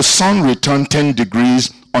 So the sun returned 10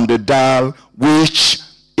 degrees on the dial which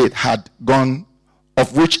it had gone,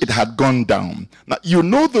 of which it had gone down. Now you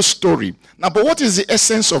know the story. Now, but what is the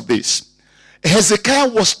essence of this? Hezekiah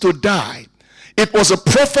was to die. It was a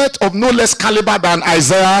prophet of no less caliber than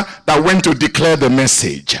Isaiah that went to declare the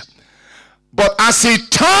message. But as he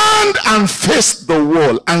turned and faced the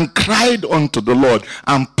wall and cried unto the Lord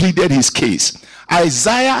and pleaded his case,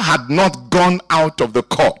 Isaiah had not gone out of the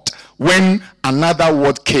court when another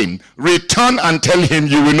word came. Return and tell him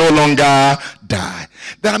you will no longer die.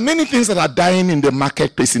 There are many things that are dying in the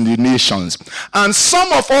marketplace in the nations. And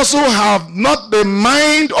some of us who have not the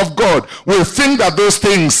mind of God will think that those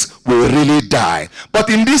things will really die. But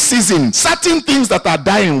in this season, certain things that are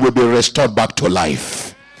dying will be restored back to life.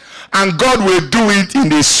 And God will do it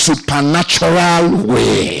in a supernatural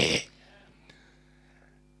way.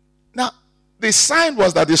 Now, the sign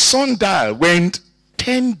was that the sundial went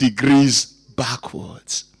 10 degrees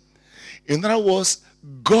backwards. In other words,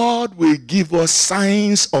 God will give us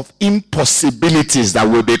signs of impossibilities that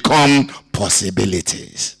will become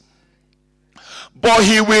possibilities. But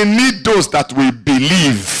he will need those that will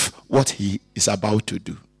believe what he is about to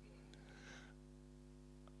do.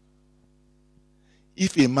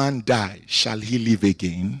 If a man die, shall he live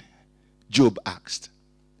again? Job asked.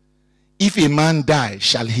 if a man die,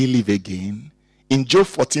 shall he live again? In Job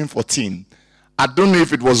 14:14, I don't know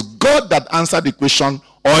if it was God that answered the question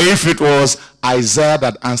or if it was Isaiah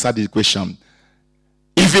that answered the question.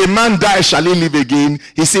 If a man die, shall he live again?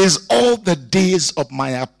 He says, all the days of my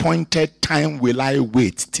appointed time will I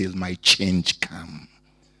wait till my change come.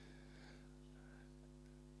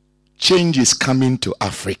 Change is coming to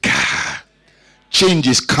Africa. Change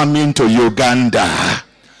is coming to Uganda.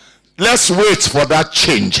 Let's wait for that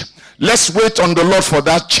change. Let's wait on the Lord for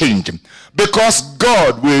that change. Because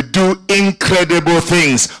God will do incredible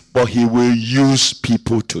things, but he will use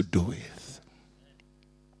people to do it.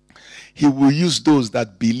 He will use those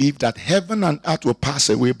that believe that heaven and earth will pass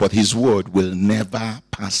away, but his word will never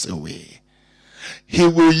pass away. He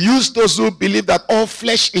will use those who believe that all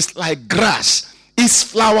flesh is like grass, its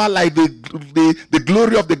flower like the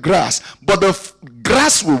glory of the grass, but the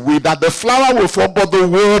grass will wither, the flower will fall, but the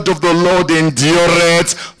word of the Lord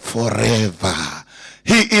endureth forever.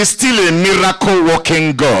 He is still a miracle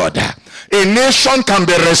working God. A nation can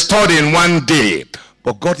be restored in one day,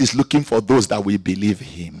 but God is looking for those that will believe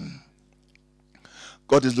him.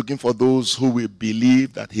 God is looking for those who will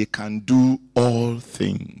believe that he can do all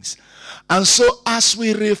things. And so as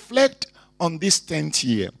we reflect on this 10th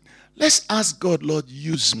year, let's ask God, Lord,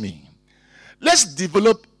 use me. Let's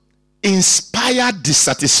develop inspired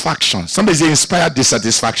dissatisfaction. Somebody say inspired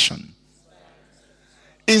dissatisfaction.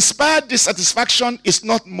 Inspired dissatisfaction is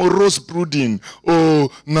not morose brooding. Oh,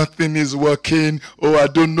 nothing is working. Oh, I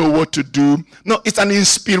don't know what to do. No, it's an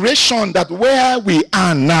inspiration that where we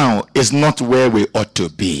are now is not where we ought to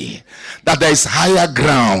be. That there is higher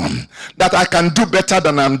ground. That I can do better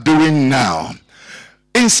than I'm doing now.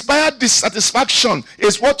 Inspired dissatisfaction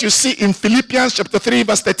is what you see in Philippians chapter 3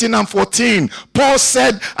 verse 13 and 14. Paul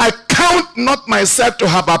said, I count not myself to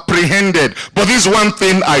have apprehended, but this one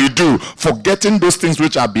thing I do, forgetting those things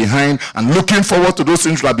which are behind and looking forward to those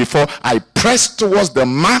things which are before, I press towards the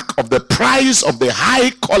mark of the prize of the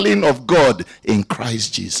high calling of God in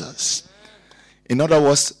Christ Jesus. In other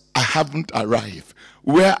words, I haven't arrived.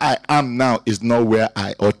 Where I am now is not where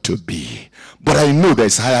I ought to be. But I know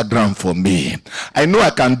there's higher ground for me. I know I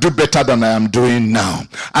can do better than I am doing now.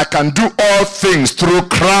 I can do all things through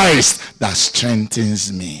Christ that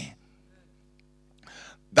strengthens me.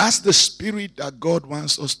 That's the spirit that God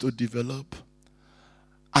wants us to develop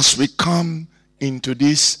as we come into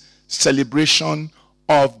this celebration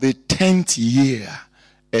of the 10th year,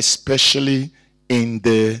 especially in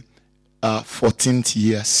the 14th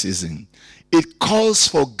year season. It calls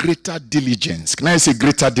for greater diligence. Can I say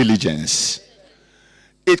greater diligence?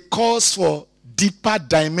 It calls for deeper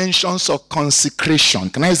dimensions of consecration.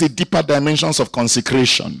 Can I say deeper dimensions of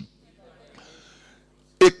consecration?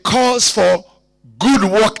 It calls for good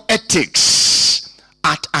work ethics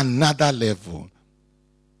at another level.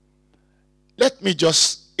 Let me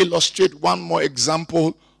just illustrate one more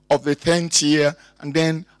example of the 10th year, and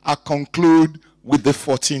then I'll conclude with the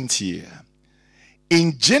 14th year.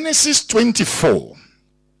 In Genesis 24,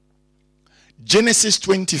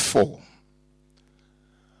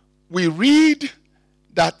 we read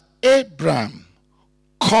that Abraham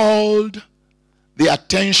called the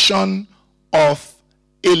attention of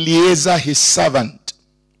Eliezer, his servant,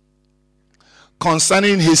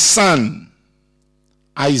 concerning his son,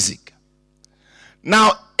 Isaac.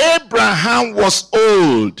 Now, Abraham was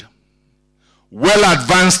old, well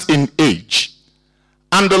advanced in age.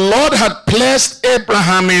 And the Lord had blessed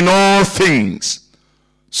Abraham in all things.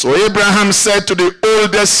 So Abraham said to the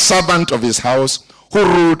oldest servant of his house, who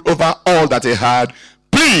ruled over all that he had,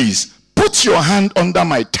 please put your hand under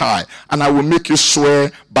my thigh, and I will make you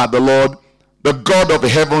swear by the Lord, the God of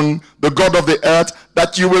heaven, the God of the earth,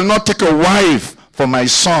 that you will not take a wife for my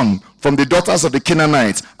son from the daughters of the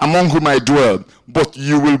Canaanites, among whom I dwell, but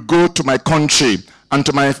you will go to my country and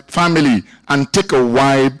to my family and take a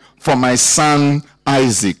wife for my son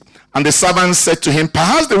Isaac. And the servant said to him,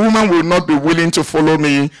 perhaps the woman will not be willing to follow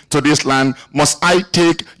me to this land. Must I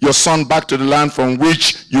take your son back to the land from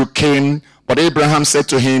which you came? But Abraham said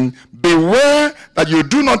to him, beware that you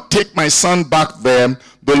do not take my son back there.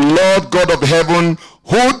 The Lord God of heaven,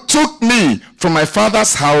 who took me from my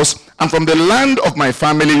father's house and from the land of my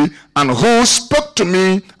family, and who spoke to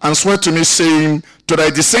me and swore to me, saying, to thy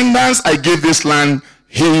descendants I give this land,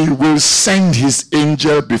 he will send his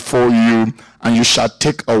angel before you, and you shall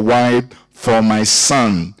take a wife for my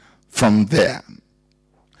son from there.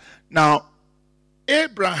 Now,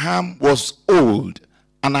 Abraham was old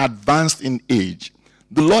and advanced in age.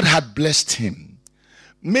 The Lord had blessed him.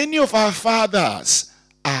 Many of our fathers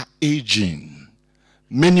are aging.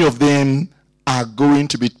 Many of them are going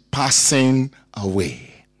to be passing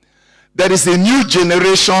away. There is a new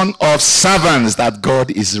generation of servants that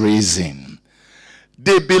God is raising.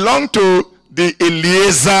 They belong to the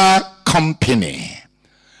Eliezer company.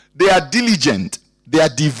 They are diligent. They are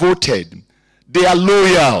devoted. They are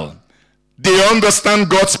loyal. They understand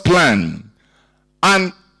God's plan.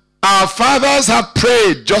 And our fathers have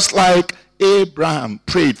prayed just like Abraham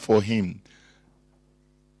prayed for him.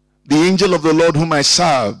 The angel of the Lord whom I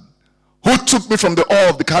serve, who took me from the awe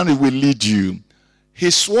of the country, will lead you. He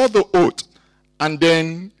swore the oath. And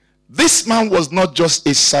then this man was not just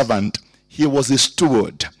a servant. He was a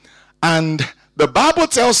steward. And the Bible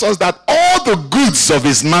tells us that all the goods of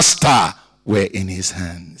his master were in his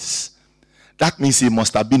hands. That means he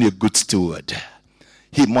must have been a good steward.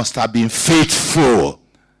 He must have been faithful.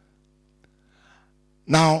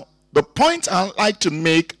 Now, the point I'd like to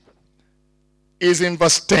make is in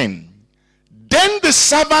verse 10. Then the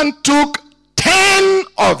servant took 10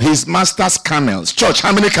 of his master's camels. Church,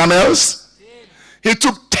 how many camels? 10. He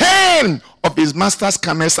took 10 of his master's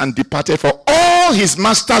camels and departed, for all his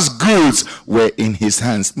master's goods were in his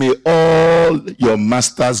hands. May all your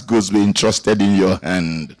master's goods be entrusted in your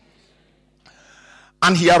hand.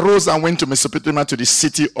 And he arose and went to Mesopotamia, to the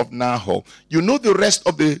city of Nahor. You know the rest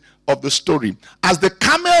of the story. As the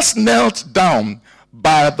camels knelt down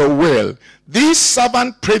by the well, this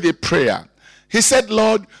servant prayed a prayer. He said,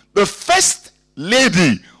 Lord, the first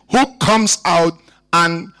lady who comes out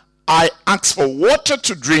and I ask for water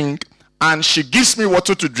to drink, and she gives me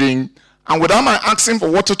water to drink, and without my asking for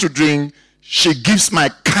water to drink, she gives my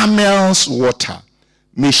camels water.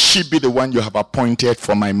 May she be the one you have appointed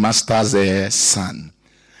for my master's son.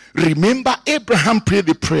 Remember, Abraham prayed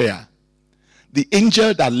the prayer. The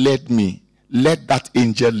angel that led me, let that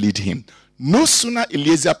angel lead him. No sooner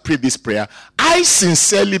Eliezer prayed this prayer, I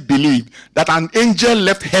sincerely believe that an angel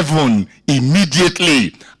left heaven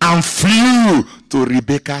immediately and flew to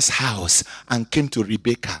Rebekah's house and came to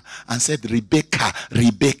Rebekah and said, Rebekah,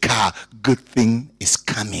 Rebekah, good thing is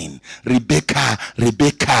coming. Rebekah,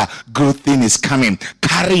 Rebekah, good thing is coming.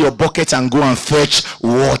 Carry your bucket and go and fetch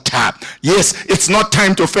water. Yes, it's not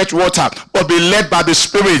time to fetch water, but be led by the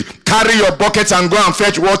Spirit. Carry your bucket and go and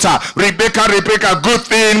fetch water. Rebekah, Rebekah, good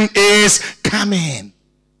thing is coming.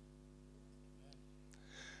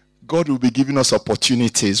 God will be giving us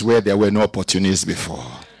opportunities where there were no opportunities before.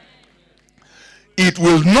 It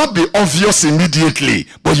will not be obvious immediately,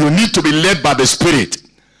 but you need to be led by the Spirit.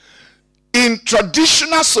 In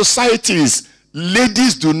traditional societies,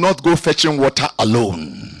 ladies do not go fetching water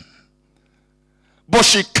alone. But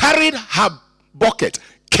she carried her bucket,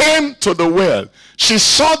 came to the well. She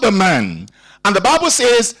saw the man. And the Bible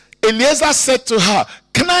says, Eliezer said to her,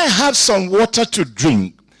 can I have some water to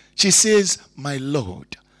drink? She says, my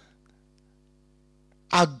Lord,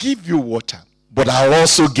 I'll give you water, but I'll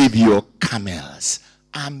also give you camels.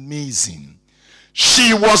 Amazing.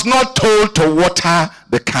 She was not told to water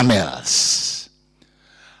the camels.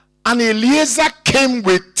 And Eliezer came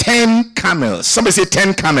with 10 camels. Somebody say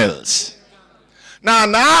 10 camels. Now,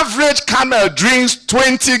 an average camel drinks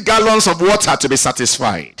 20 gallons of water to be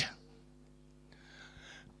satisfied.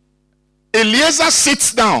 Eliezer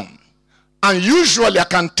sits down. And usually, I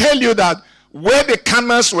can tell you that where the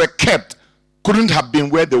camels were kept couldn't have been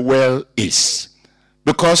where the well is.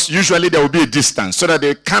 Because usually there will be a distance so that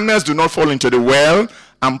the camels do not fall into the well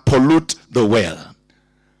and pollute the well.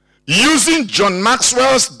 Using John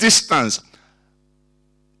Maxwell's distance,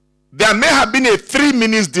 there may have been a 3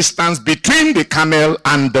 minutes distance between the camel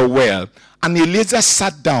and the well. And Eliezer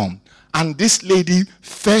sat down, and this lady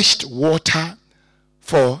fetched water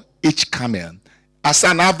for each camel. As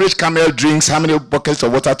an average camel drinks how many buckets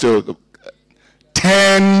of water?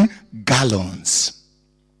 10 gallons.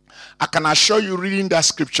 I can assure you, reading that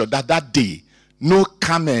scripture, that day, no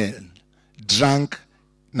camel drank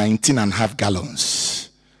 19.5 gallons.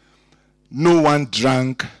 No one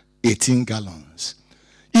drank 18 gallons.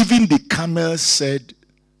 Even the camels said,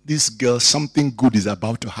 this girl, something good is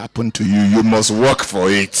about to happen to you. You must work for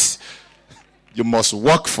it. You must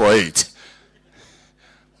work for it.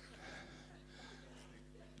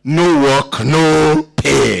 No work, no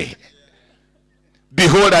pay.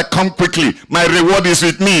 Behold, I come quickly. My reward is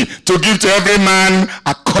with me to give to every man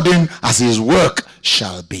according as his work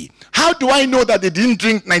shall be. How do I know that they didn't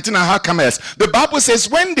drink 19.5 camels? The Bible says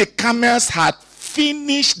when the camels had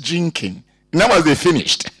finished drinking, in other words, they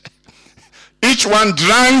finished. Each one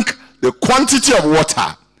drank the quantity of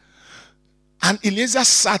water. And Eliezer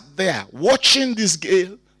sat there watching this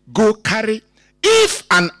girl go carry. If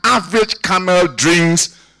an average camel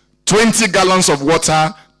drinks 20 gallons of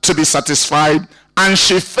water to be satisfied, and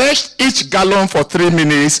she fetched each gallon for 3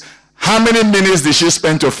 minutes, How many minutes did she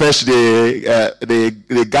spend to fetch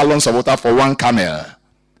the gallons of water for one camel?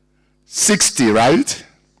 60, right?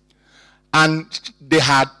 And they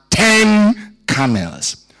had 10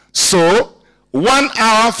 camels. So 1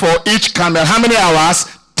 hour for each camel. How many hours?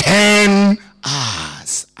 10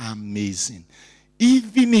 hours. Amazing.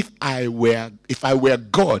 Even if I were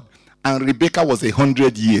God and Rebecca was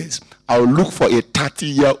 100 years, I would look for a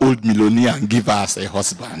 30-year-old millionaire and give her as a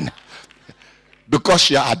husband. Because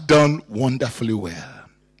she had done wonderfully well.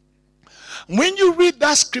 When you read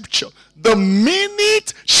that scripture, the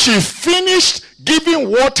minute she finished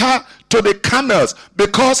giving water to the camels,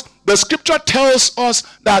 because the scripture tells us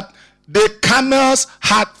that the camels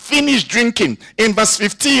had finished drinking in verse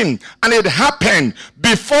 15, and it happened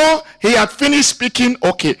before he had finished speaking.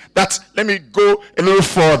 Okay, let me go a little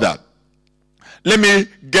further. Let me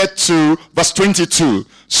get to verse 22.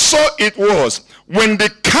 So it was, when the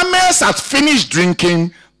camels had finished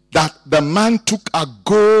drinking, that the man took a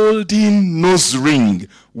golden nose ring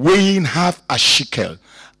weighing half a shekel,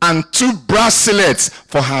 and 2 bracelets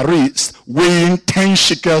for her wrist weighing 10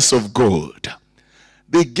 shekels of gold.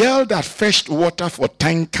 The girl that fetched water for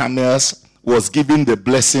 10 camels was given the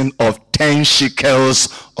blessing of 10 shekels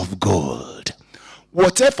of gold.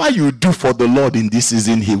 Whatever you do for the Lord in this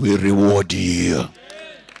season, he will reward you.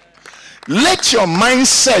 Let your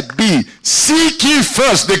mindset be, seek ye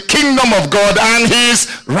first the kingdom of God and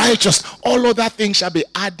his righteousness. All other things shall be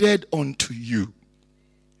added unto you.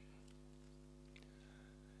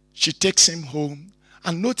 She takes him home,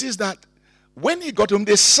 and notice that when he got home,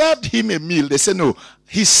 they served him a meal. They said, no.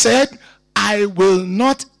 He said, I will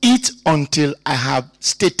not eat until I have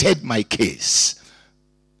stated my case.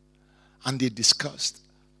 And they discussed.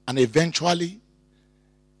 And eventually,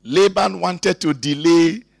 Laban wanted to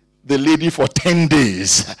delay the lady for 10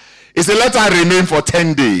 days. He said, let her remain for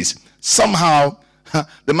 10 days. Somehow,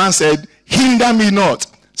 the man said, hinder me not,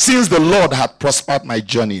 since the Lord hath prospered my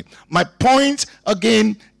journey. My point,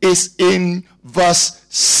 again, is in verse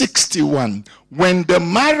 61. When the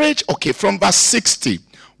marriage, from verse 60.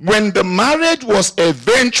 When the marriage was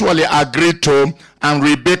eventually agreed to and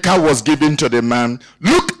Rebekah was given to the man,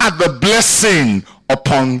 look at the blessing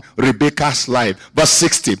upon Rebekah's life. Verse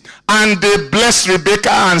 60. And they blessed Rebekah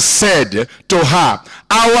and said to her,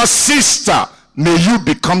 our sister, may you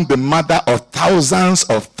become the mother of thousands,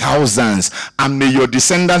 and may your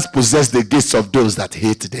descendants possess the gates of those that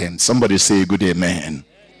hate them. Somebody say a good amen.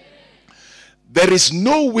 There is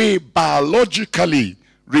no way biologically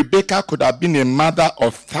Rebekah could have been a mother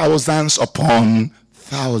of thousands upon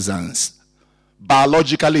thousands.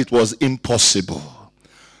 Biologically, it was impossible.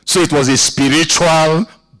 So it was a spiritual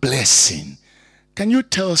blessing. Can you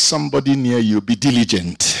tell somebody near you, be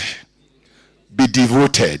diligent, be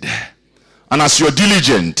devoted. And as you're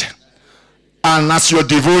diligent, and as you're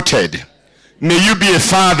devoted, may you be a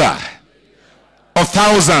father of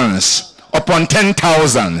thousands upon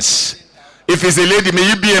 10,000s. If it's a lady, may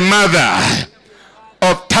you be a mother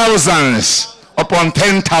of thousands upon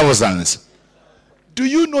 10,000s. Do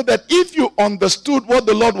you know that if you understood what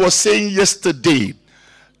the Lord was saying yesterday,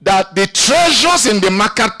 that the treasures in the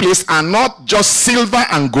marketplace are not just silver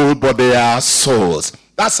and gold, but they are souls.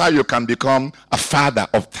 That's how you can become a father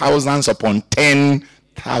of thousands upon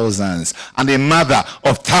 10,000s, and a mother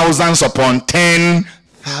of thousands upon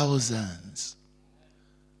 10,000s.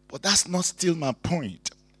 But that's not still my point.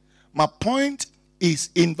 My point is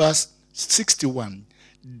in verse 61.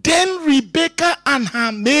 Then Rebekah and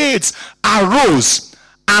her maids arose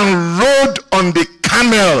and rode on the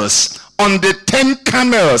camels, on the 10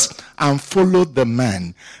 camels, and followed the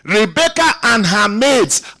man. Rebekah and her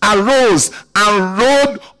maids arose and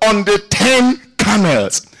rode on the 10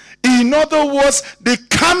 camels. In other words, the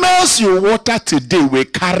camels you water today will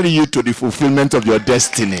carry you to the fulfillment of your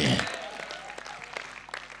destiny.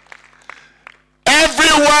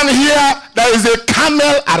 Everyone here, there is a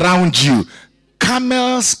camel around you.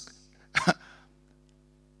 Camels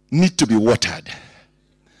need to be watered.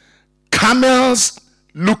 Camels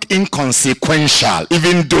look inconsequential,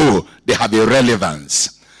 even though they have a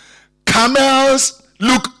relevance. Camels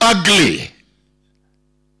look ugly.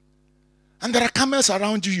 And there are camels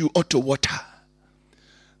around you ought to water.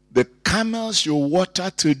 The camels you water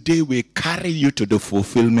today will carry you to the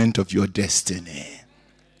fulfillment of your destiny.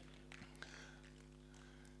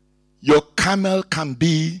 Your camel can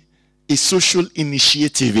be a social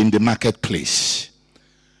initiative in the marketplace.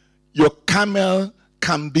 Your camel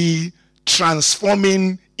can be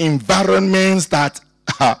transforming environments that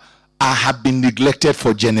have been neglected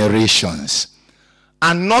for generations,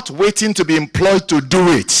 and not waiting to be employed to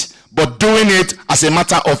do it, but doing it as a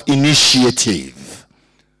matter of initiative.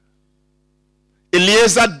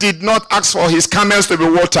 Eliezer did not ask for his camels to be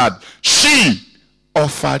watered. She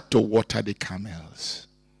offered to water the camels.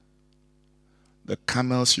 The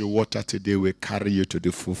camels you water today will carry you to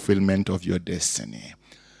the fulfillment of your destiny.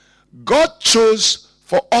 God chose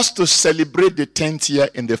for us to celebrate the 10th year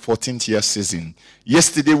in the 14th year season.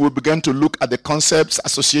 Yesterday we began to look at the concepts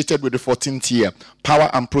associated with the 14th year. Power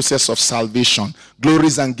and process of salvation,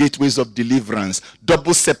 glories and gateways of deliverance,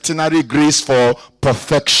 double septenary grace for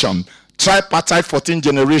perfection, tripartite 14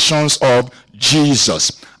 generations of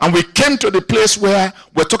Jesus. And we came to the place where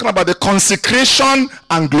we're talking about the consecration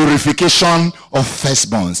and glorification of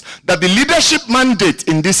firstborns. That the leadership mandate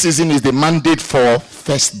in this season is the mandate for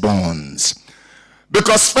firstborns.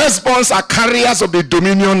 Because firstborns are carriers of the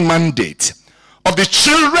dominion mandate. Of the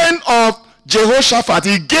children of Jehoshaphat,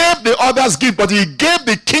 he gave the others gift, but he gave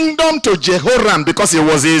the kingdom to Jehoram because he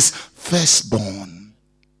was his firstborn.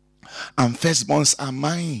 And firstborns are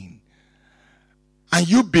mine. And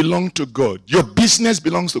you belong to God. Your business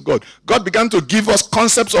belongs to God. God began to give us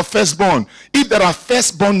concepts of firstborn. If there are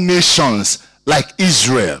firstborn nations like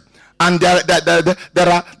Israel, and there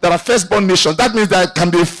are firstborn nations, that means there can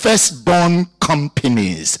be firstborn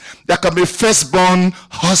companies. There can be firstborn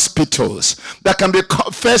hospitals. There can be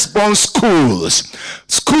firstborn schools.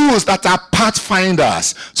 Schools that are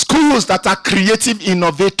pathfinders. Schools that are creative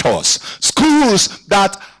innovators. Schools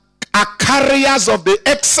that are carriers of the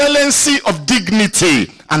excellency of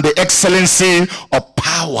dignity and the excellency of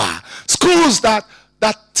power. Schools that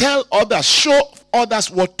tell others, show others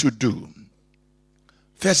what to do.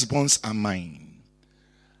 Firstborns are mine.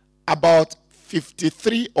 About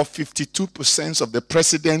 53 or 52% of the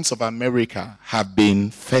presidents of America have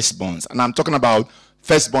been firstborns. And I'm talking about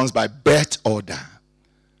firstborns by birth order.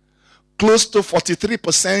 Close to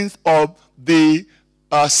 43% of the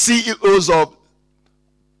CEOs of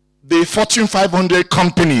the Fortune 500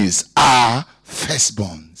 companies are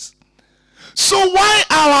firstborns. So why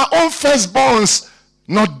are our own firstborns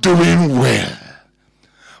not doing well?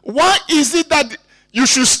 Why is it that you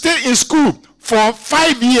should stay in school for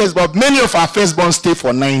 5 years, but many of our firstborns stay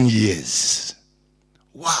for 9 years?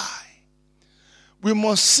 Why? We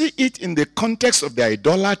must see it in the context of the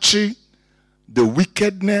idolatry, the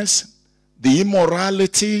wickedness, the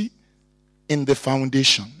immorality in the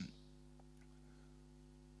foundation.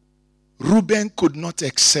 Reuben could not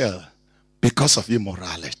excel because of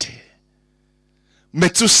immorality.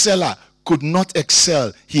 Methuselah could not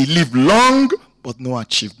excel. He lived long, but no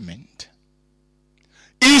achievement.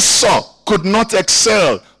 Esau could not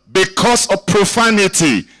excel because of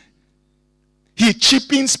profanity. He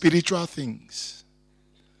cheapened spiritual things.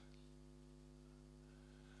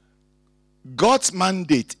 God's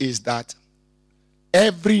mandate is that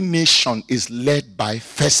every nation is led by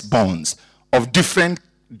firstborns of different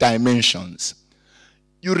dimensions.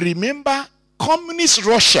 You remember communist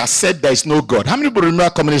Russia said there is no God. How many people remember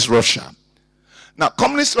communist Russia? Now,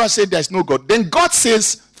 communist Russia said there is no God. Then God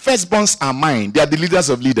says, firstborns are mine. They are the leaders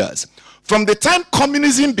of leaders. From the time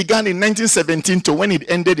communism began in 1917 to when it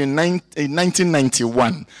ended in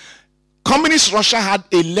 1991, communist Russia had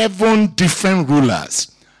 11 different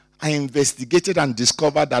rulers. I investigated and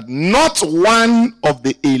discovered that not one of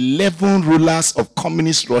the 11 rulers of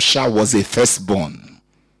communist Russia was a firstborn.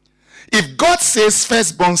 If God says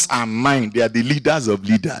firstborns are mine, they are the leaders of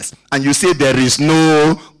leaders, and you say there is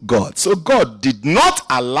no God. So God did not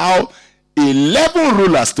allow 11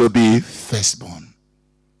 rulers to be firstborn.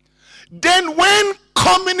 Then when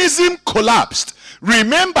communism collapsed,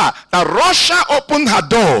 remember that Russia opened her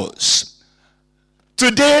doors.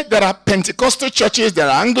 Today there are Pentecostal churches, there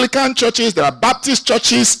are Anglican churches, there are Baptist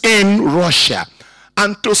churches in Russia.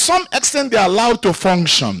 And to some extent they are allowed to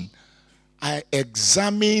function. I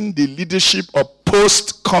examined the leadership of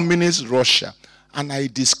post-communist Russia, and I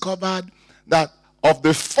discovered that of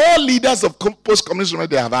the 4 leaders of post-communist Russia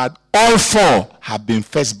they have had, all 4 have been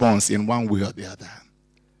firstborns in one way or the other.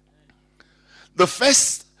 The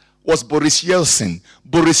first was Boris Yeltsin.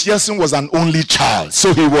 Boris Yeltsin was an only child,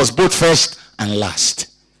 so he was both first and last.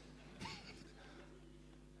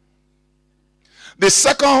 The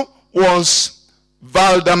second was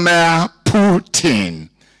Vladimir Putin.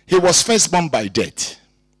 He was firstborn by death.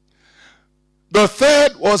 The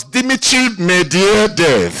third was Dmitry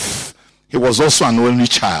Medvedev. He was also an only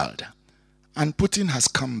child. And Putin has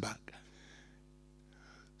come back.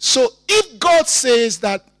 So if God says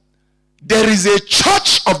that there is a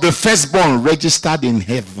church of the firstborn registered in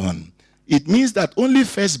heaven, it means that only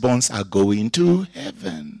firstborns are going to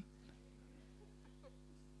heaven.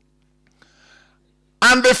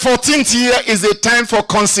 And the 14th year is a time for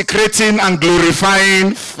consecrating and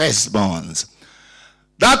glorifying firstborns.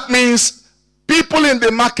 That means people people in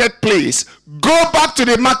the marketplace, go back to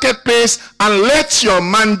the marketplace and let your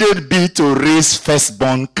mandate be to raise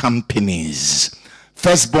firstborn companies,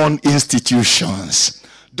 firstborn institutions,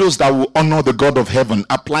 those that will honor the God of heaven,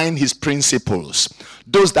 applying his principles,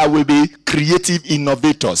 those that will be creative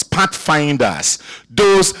innovators, pathfinders,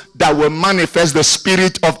 those that will manifest the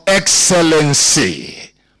spirit of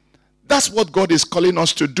excellency. That's what God is calling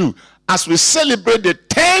us to do as we celebrate the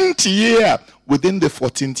 10th year within the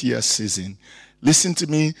 14th year season. Listen to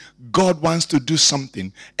me. God wants to do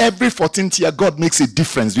something. Every 14th year, God makes a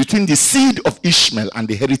difference between the seed of Ishmael and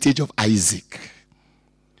the heritage of Isaac.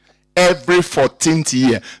 Every 14th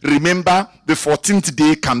year. Remember, the 14th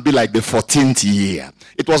day can be like the 14th year.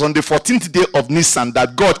 It was on the 14th day of Nisan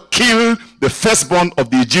that God killed the firstborn of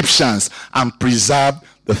the Egyptians and preserved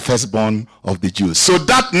the firstborn of the Jews. So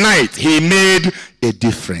that night, he made a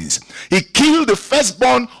difference. He killed the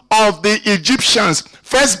firstborn of the Egyptians,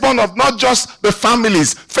 firstborn of not just the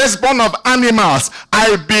families, firstborn of animals.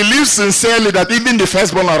 I believe sincerely that even the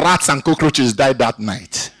firstborn of rats and cockroaches died that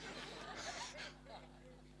night.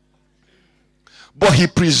 But he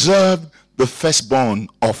preserved the firstborn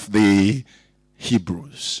of the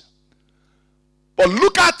Hebrews. But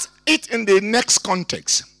look at it in the next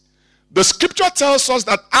context. The scripture tells us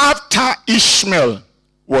that after Ishmael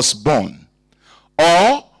was born,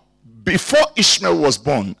 or before Ishmael was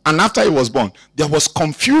born, and after he was born, there was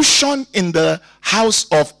confusion in the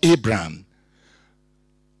house of Abraham.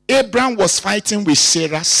 Abraham was fighting with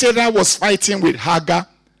Sarah. Sarah was fighting with Hagar,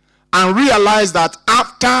 and realized that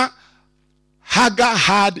after Hagar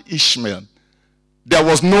had Ishmael, there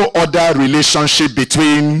was no other relationship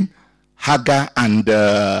between Hagar and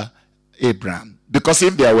Abraham. Because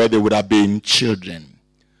if there were, there would have been children.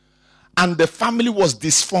 And the family was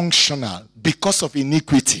dysfunctional because of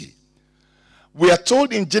iniquity. We are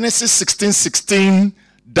told in Genesis 16:16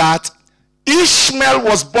 that Ishmael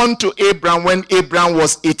was born to Abraham when Abraham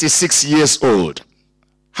was 86 years old.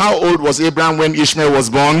 How old was Abraham when Ishmael was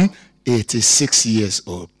born? 86 years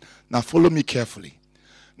old. Now follow me carefully.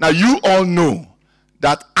 Now you all know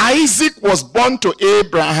that Isaac was born to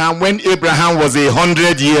Abraham when Abraham was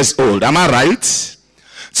 100 years old. Am I right?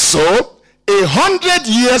 So 100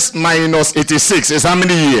 years minus 86 is how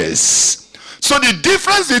many years? So the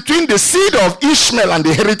difference between the seed of Ishmael and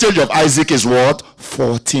the heritage of Isaac is what?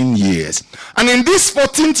 14 years. And in this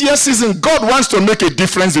 14th year season, God wants to make a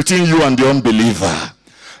difference between you and the unbeliever.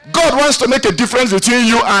 God wants to make a difference between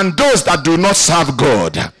you and those that do not serve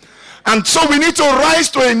God. And so we need to rise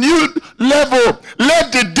to a new level.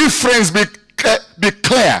 Let the difference be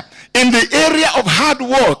clear. In the area of hard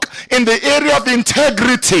work, in the area of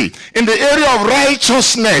integrity, in the area of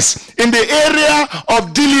righteousness, in the area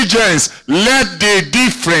of diligence, let the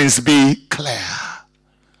difference be clear.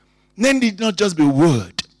 Then it not just be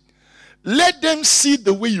word. Let them see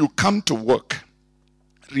the way you come to work.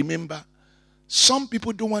 Remember, some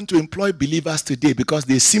people don't want to employ believers today because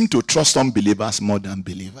they seem to trust unbelievers more than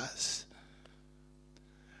believers.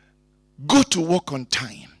 Go to work on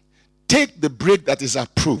time. Take the break that is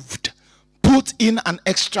approved. Put in an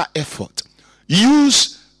extra effort.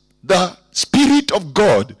 Use the Spirit of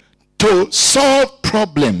God to solve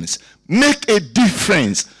problems. Make a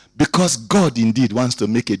difference, because God indeed wants to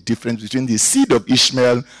make a difference between the seed of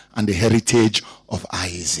Ishmael and the heritage of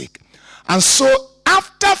Isaac. And so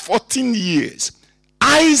after 14 years,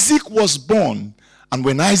 Isaac was born. And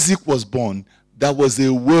when Isaac was born, there was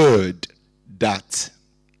a word that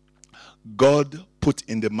God put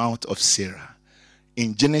in the mouth of Sarah.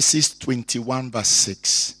 In Genesis 21 verse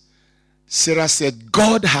 6, Sarah said,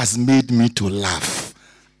 God has made me to laugh,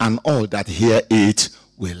 and all that hear it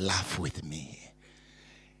will laugh with me.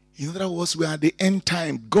 In other words, we are at the end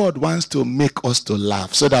time. God wants to make us to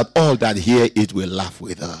laugh so that all that hear it will laugh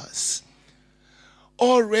with us.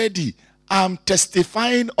 Already, I'm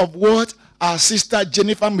testifying of what our sister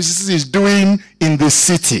Jennifer Mrs. is doing in the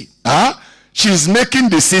city. She's making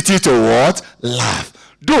the city to what? Laugh.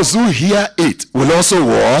 Those who hear it will also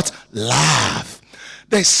what? Laugh.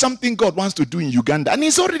 There's something God wants to do in Uganda, and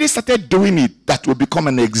he's already started doing it, that will become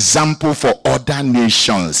an example for other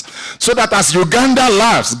nations. So that as Uganda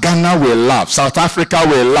laughs, Ghana will laugh, South Africa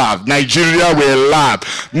will laugh, Nigeria will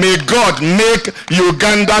laugh. May God make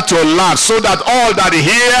Uganda to laugh, so that all that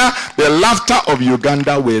hear the laughter of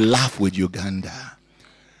Uganda will laugh with Uganda.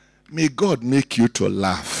 May God make you to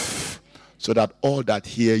laugh, so that all that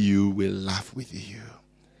hear you will laugh with you.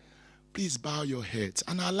 Please bow your heads.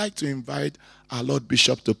 And I'd like to invite our Lord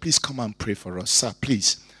Bishop to please come and pray for us. Sir,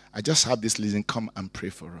 please. I just have this listen. Come and pray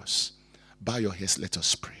for us. Bow your heads. Let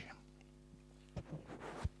us pray.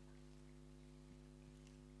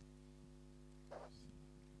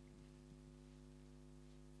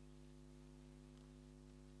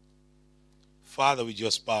 Father, we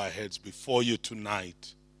just bow our heads before you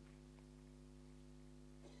tonight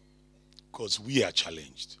because we are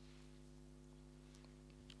challenged.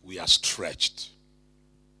 We are stretched.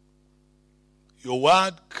 Your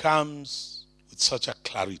word comes with such a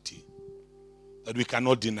clarity that we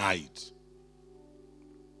cannot deny it.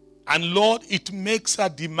 And Lord, it makes a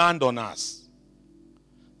demand on us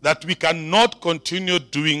that we cannot continue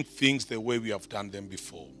doing things the way we have done them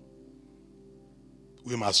before.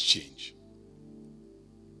 We must change.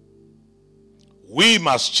 We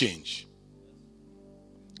must change.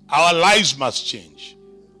 Our lives must change.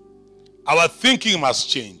 Our thinking must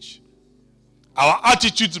change. Our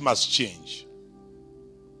attitudes must change.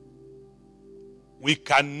 We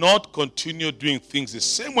cannot continue doing things the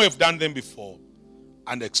same way we've done them before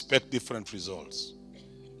and expect different results.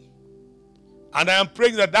 And I am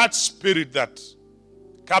praying that that spirit that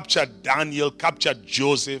captured Daniel, captured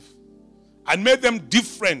Joseph, and made them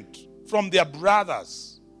different from their brothers,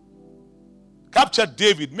 captured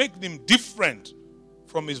David, make them different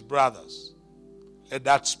from his brothers. Let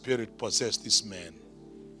that spirit possess these men.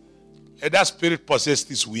 Let that spirit possess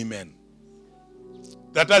these women.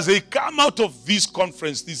 That as they come out of this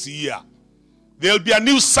conference this year, there will be a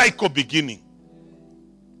new cycle beginning.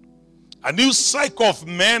 A new cycle of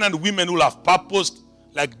men and women who will have purposed,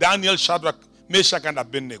 like Daniel, Shadrach, Meshach, and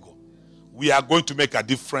Abednego. We are going to make a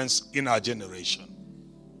difference in our generation.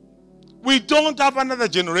 We don't have another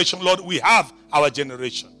generation, Lord. We have our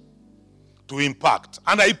generation to impact.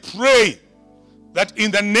 And I pray that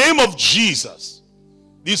in the name of Jesus,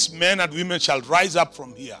 these men and women shall rise up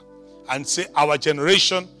from here and say, our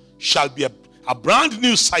generation shall be a brand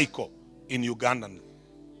new cycle in Uganda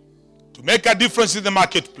to make a difference in the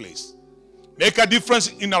marketplace, make a difference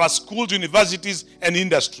in our schools, universities, and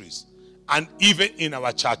industries, and even in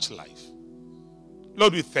our church life.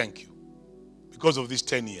 Lord, we thank you because of these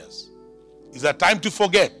 10 years. It's a time to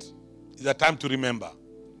forget. It's a time to remember.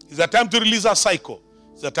 It's a time to release a cycle.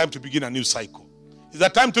 It's a time to begin a new cycle. It's a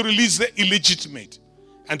time to release the illegitimate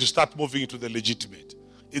and to start moving into the legitimate.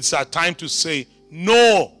 It's a time to say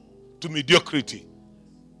no to mediocrity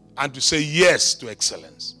and to say yes to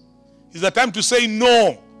excellence. It's a time to say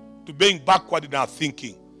no to being backward in our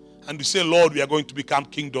thinking and to say, Lord, we are going to become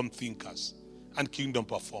kingdom thinkers and kingdom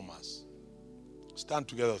performers. Stand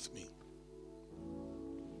together with me.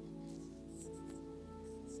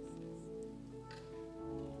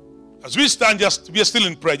 As we stand, we are still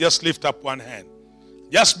in prayer. Just lift up one hand.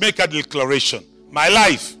 Just make a declaration. My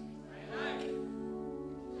life.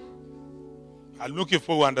 I'm looking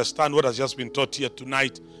for you to understand what has just been taught here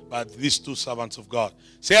tonight by these two servants of God.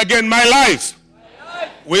 Say again, my life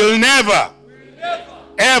will never,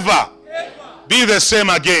 ever be the same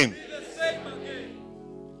again.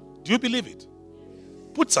 Do you believe it?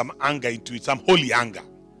 Put some anger into it, some holy anger.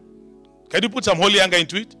 Can you put some holy anger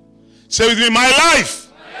into it? Say with me, my life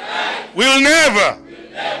will never,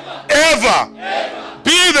 ever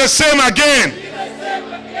be the same again.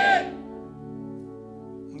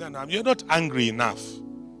 No, you're not angry enough.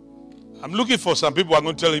 I'm looking for some people who are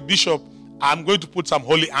going to tell you, Bishop, I'm going to put some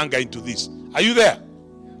holy anger into this. Are you there?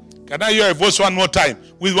 Can I hear a voice one more time?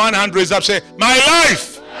 With one hand raised up, say, my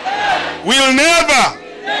life will never,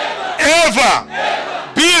 ever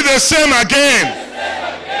be the same again.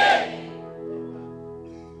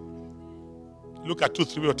 Look at 2,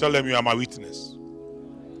 3 people, tell them you are my witness.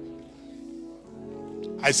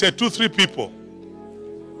 I said 2, 3 people.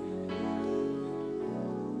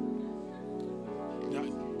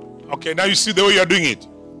 Okay, now you see the way you are doing it.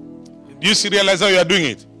 Do you realize how you are doing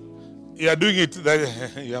it? You are doing it,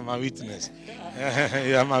 you are my witness.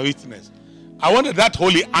 You are my witness. I wanted that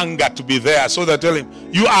holy anger to be there so that I tell him,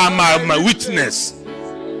 you are my witness.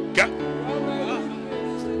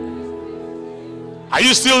 Are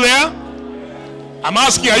you still there? I'm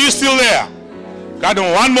asking, are you still there? God,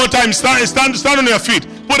 one more time, stand on your feet.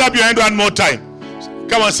 Put up your hand one more time.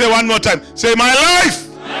 Come on, say one more time. Say, my life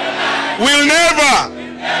will never,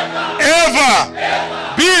 ever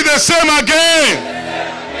be the same again.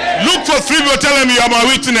 Look for 3 people, tell them you are my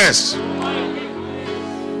witness.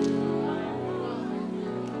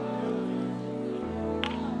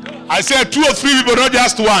 I said 2 or 3 people, not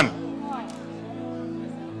just one.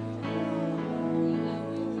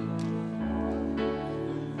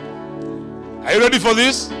 Are you ready for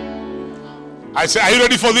this? I say, are you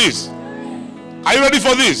ready for this? Are you ready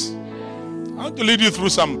for this? I want to lead you through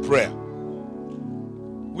some prayer.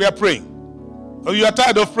 We are praying. Oh, you are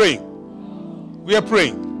tired of praying? We are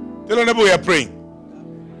praying. Tell your neighbor we are praying.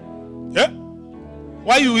 Yeah?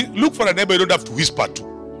 Why you look for a neighbor you don't have to whisper to?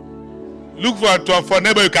 Look for a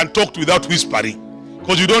neighbor you can talk to without whispering.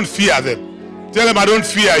 Because you don't fear them. Tell them I don't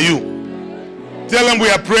fear you. Tell them we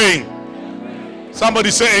are praying.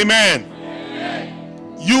 Somebody say amen.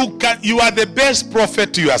 You are the best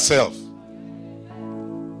prophet to yourself.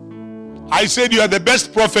 I said you are the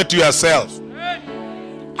best prophet to yourself.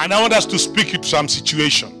 And I want us to speak it to some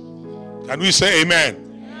situation. Can we say amen?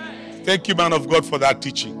 Thank you, man of God, for that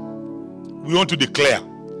teaching. We want to declare.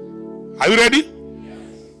 Are you ready?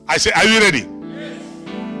 I say, are you ready?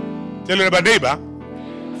 Tell your neighbor,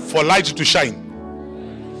 for light to shine,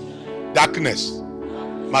 darkness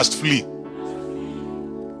must flee.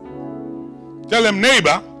 Tell them,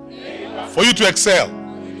 neighbor, for you to excel,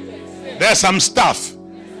 there's some stuff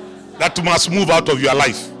that must move out of your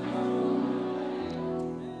life.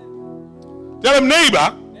 Tell them,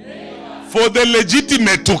 neighbor, for the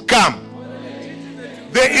legitimate to come,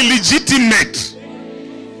 the illegitimate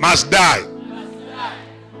must die.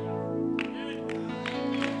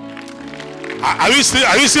 Are you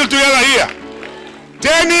still together here?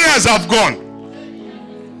 10 years have gone.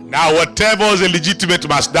 Now whatever is illegitimate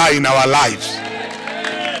must die in our lives.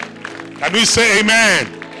 Can we say amen?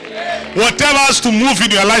 Whatever has to move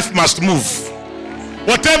in your life must move.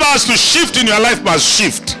 Whatever has to shift in your life must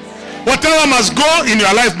shift. Whatever must go in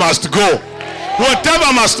your life must go.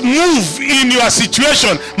 Whatever must move in your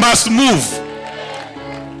situation must move.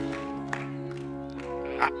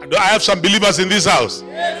 Do I have some believers in this house?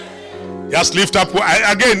 Just lift up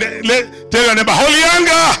again. Tell your neighbor, holy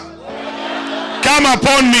anger, come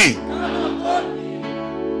upon me.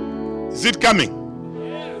 Is it coming?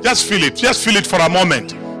 Just feel it. Just feel it for a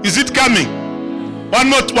moment. Is it coming? One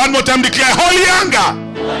more time declare, holy anger,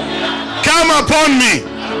 come upon me.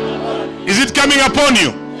 Is it coming upon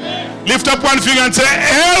you? Lift up one finger and say,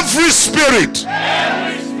 every spirit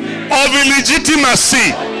of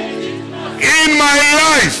illegitimacy in my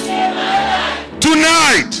life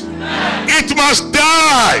tonight, it must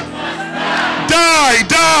die. Die,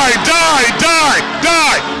 die, die, die,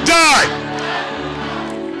 die, die.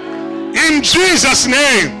 In Jesus'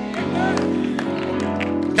 name.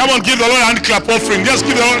 Come on, give the Lord a hand clap offering. Just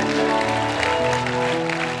give the Lord.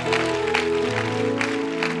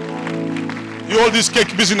 You hold this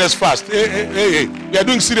cake business fast. Hey. We are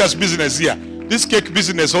doing serious business here. This cake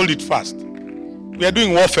business, hold it fast. We are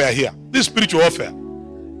doing warfare here. This spiritual warfare.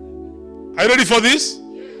 Are you ready for this?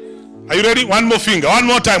 Are you ready? One more finger. One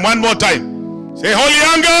more time. One more time. Say, holy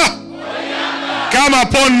anger, come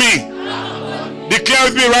upon me. Declare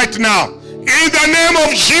with me right now. In the name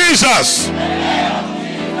of Jesus,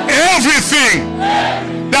 everything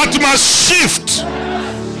that must shift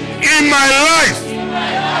in my life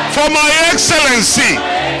for my excellency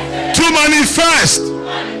to manifest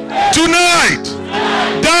tonight,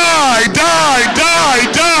 die, die, die,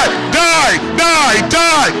 die, die, die,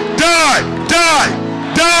 die, die, die,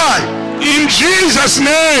 die, in Jesus'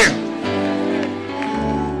 name.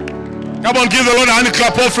 Come on, give the Lord a hand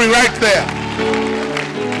clap offering right there.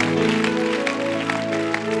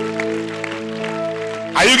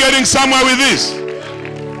 Are you getting somewhere with this?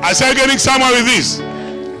 I said getting somewhere with this.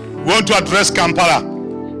 We want to address Kampala.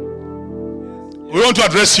 We want to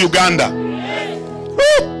address Uganda.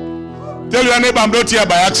 Woo! Tell your neighbor, I'm not here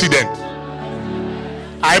by accident.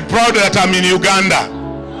 I'm proud that I'm in Uganda.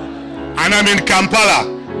 And I'm in Kampala.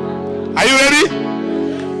 Are you ready?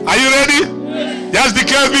 Are you ready? Just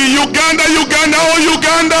declare me, Uganda, Uganda, oh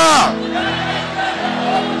Uganda.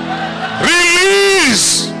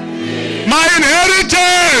 Release my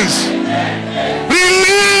inheritance.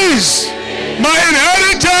 Release my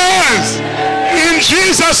inheritance. In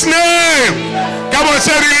Jesus' name. Come on,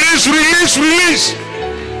 say release, release, release.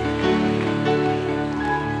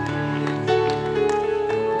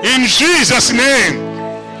 In Jesus' name.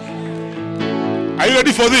 Are you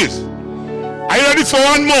ready for this? Are you ready for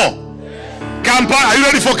one more? Kampala, are you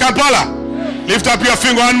ready for Kampala? Lift up your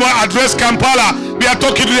finger one more. Address Kampala. We are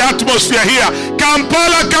talking to the atmosphere here.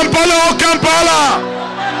 Kampala, Kampala, oh Kampala.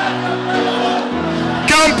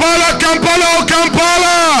 Kampala, Kampala, oh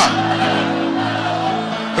Kampala.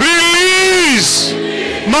 Release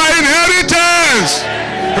my inheritance.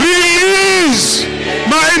 Release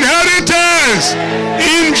my inheritance.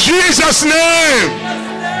 In Jesus' name.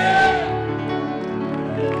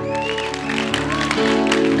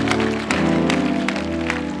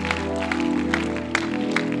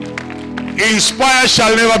 Inspire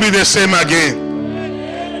shall never be the same again.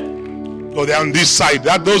 Oh, they're on this side.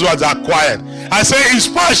 Those words are quiet. I say,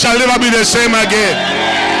 inspire shall never be the same again.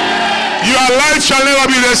 Your life shall never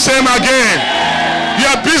be the same again.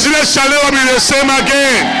 Your business shall never be the same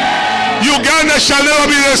again. Uganda shall never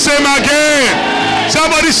be the same again.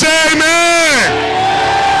 Somebody say amen.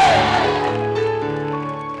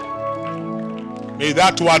 May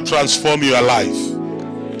that word transform your life.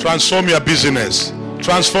 Transform your business.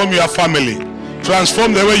 Transform your family.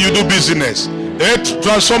 Transform the way you do business.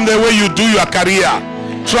 Transform the way you do your career.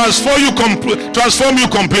 Transform you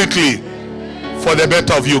completely for the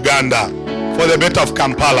better of Uganda, for the better of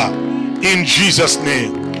Kampala. In Jesus'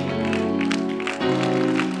 name.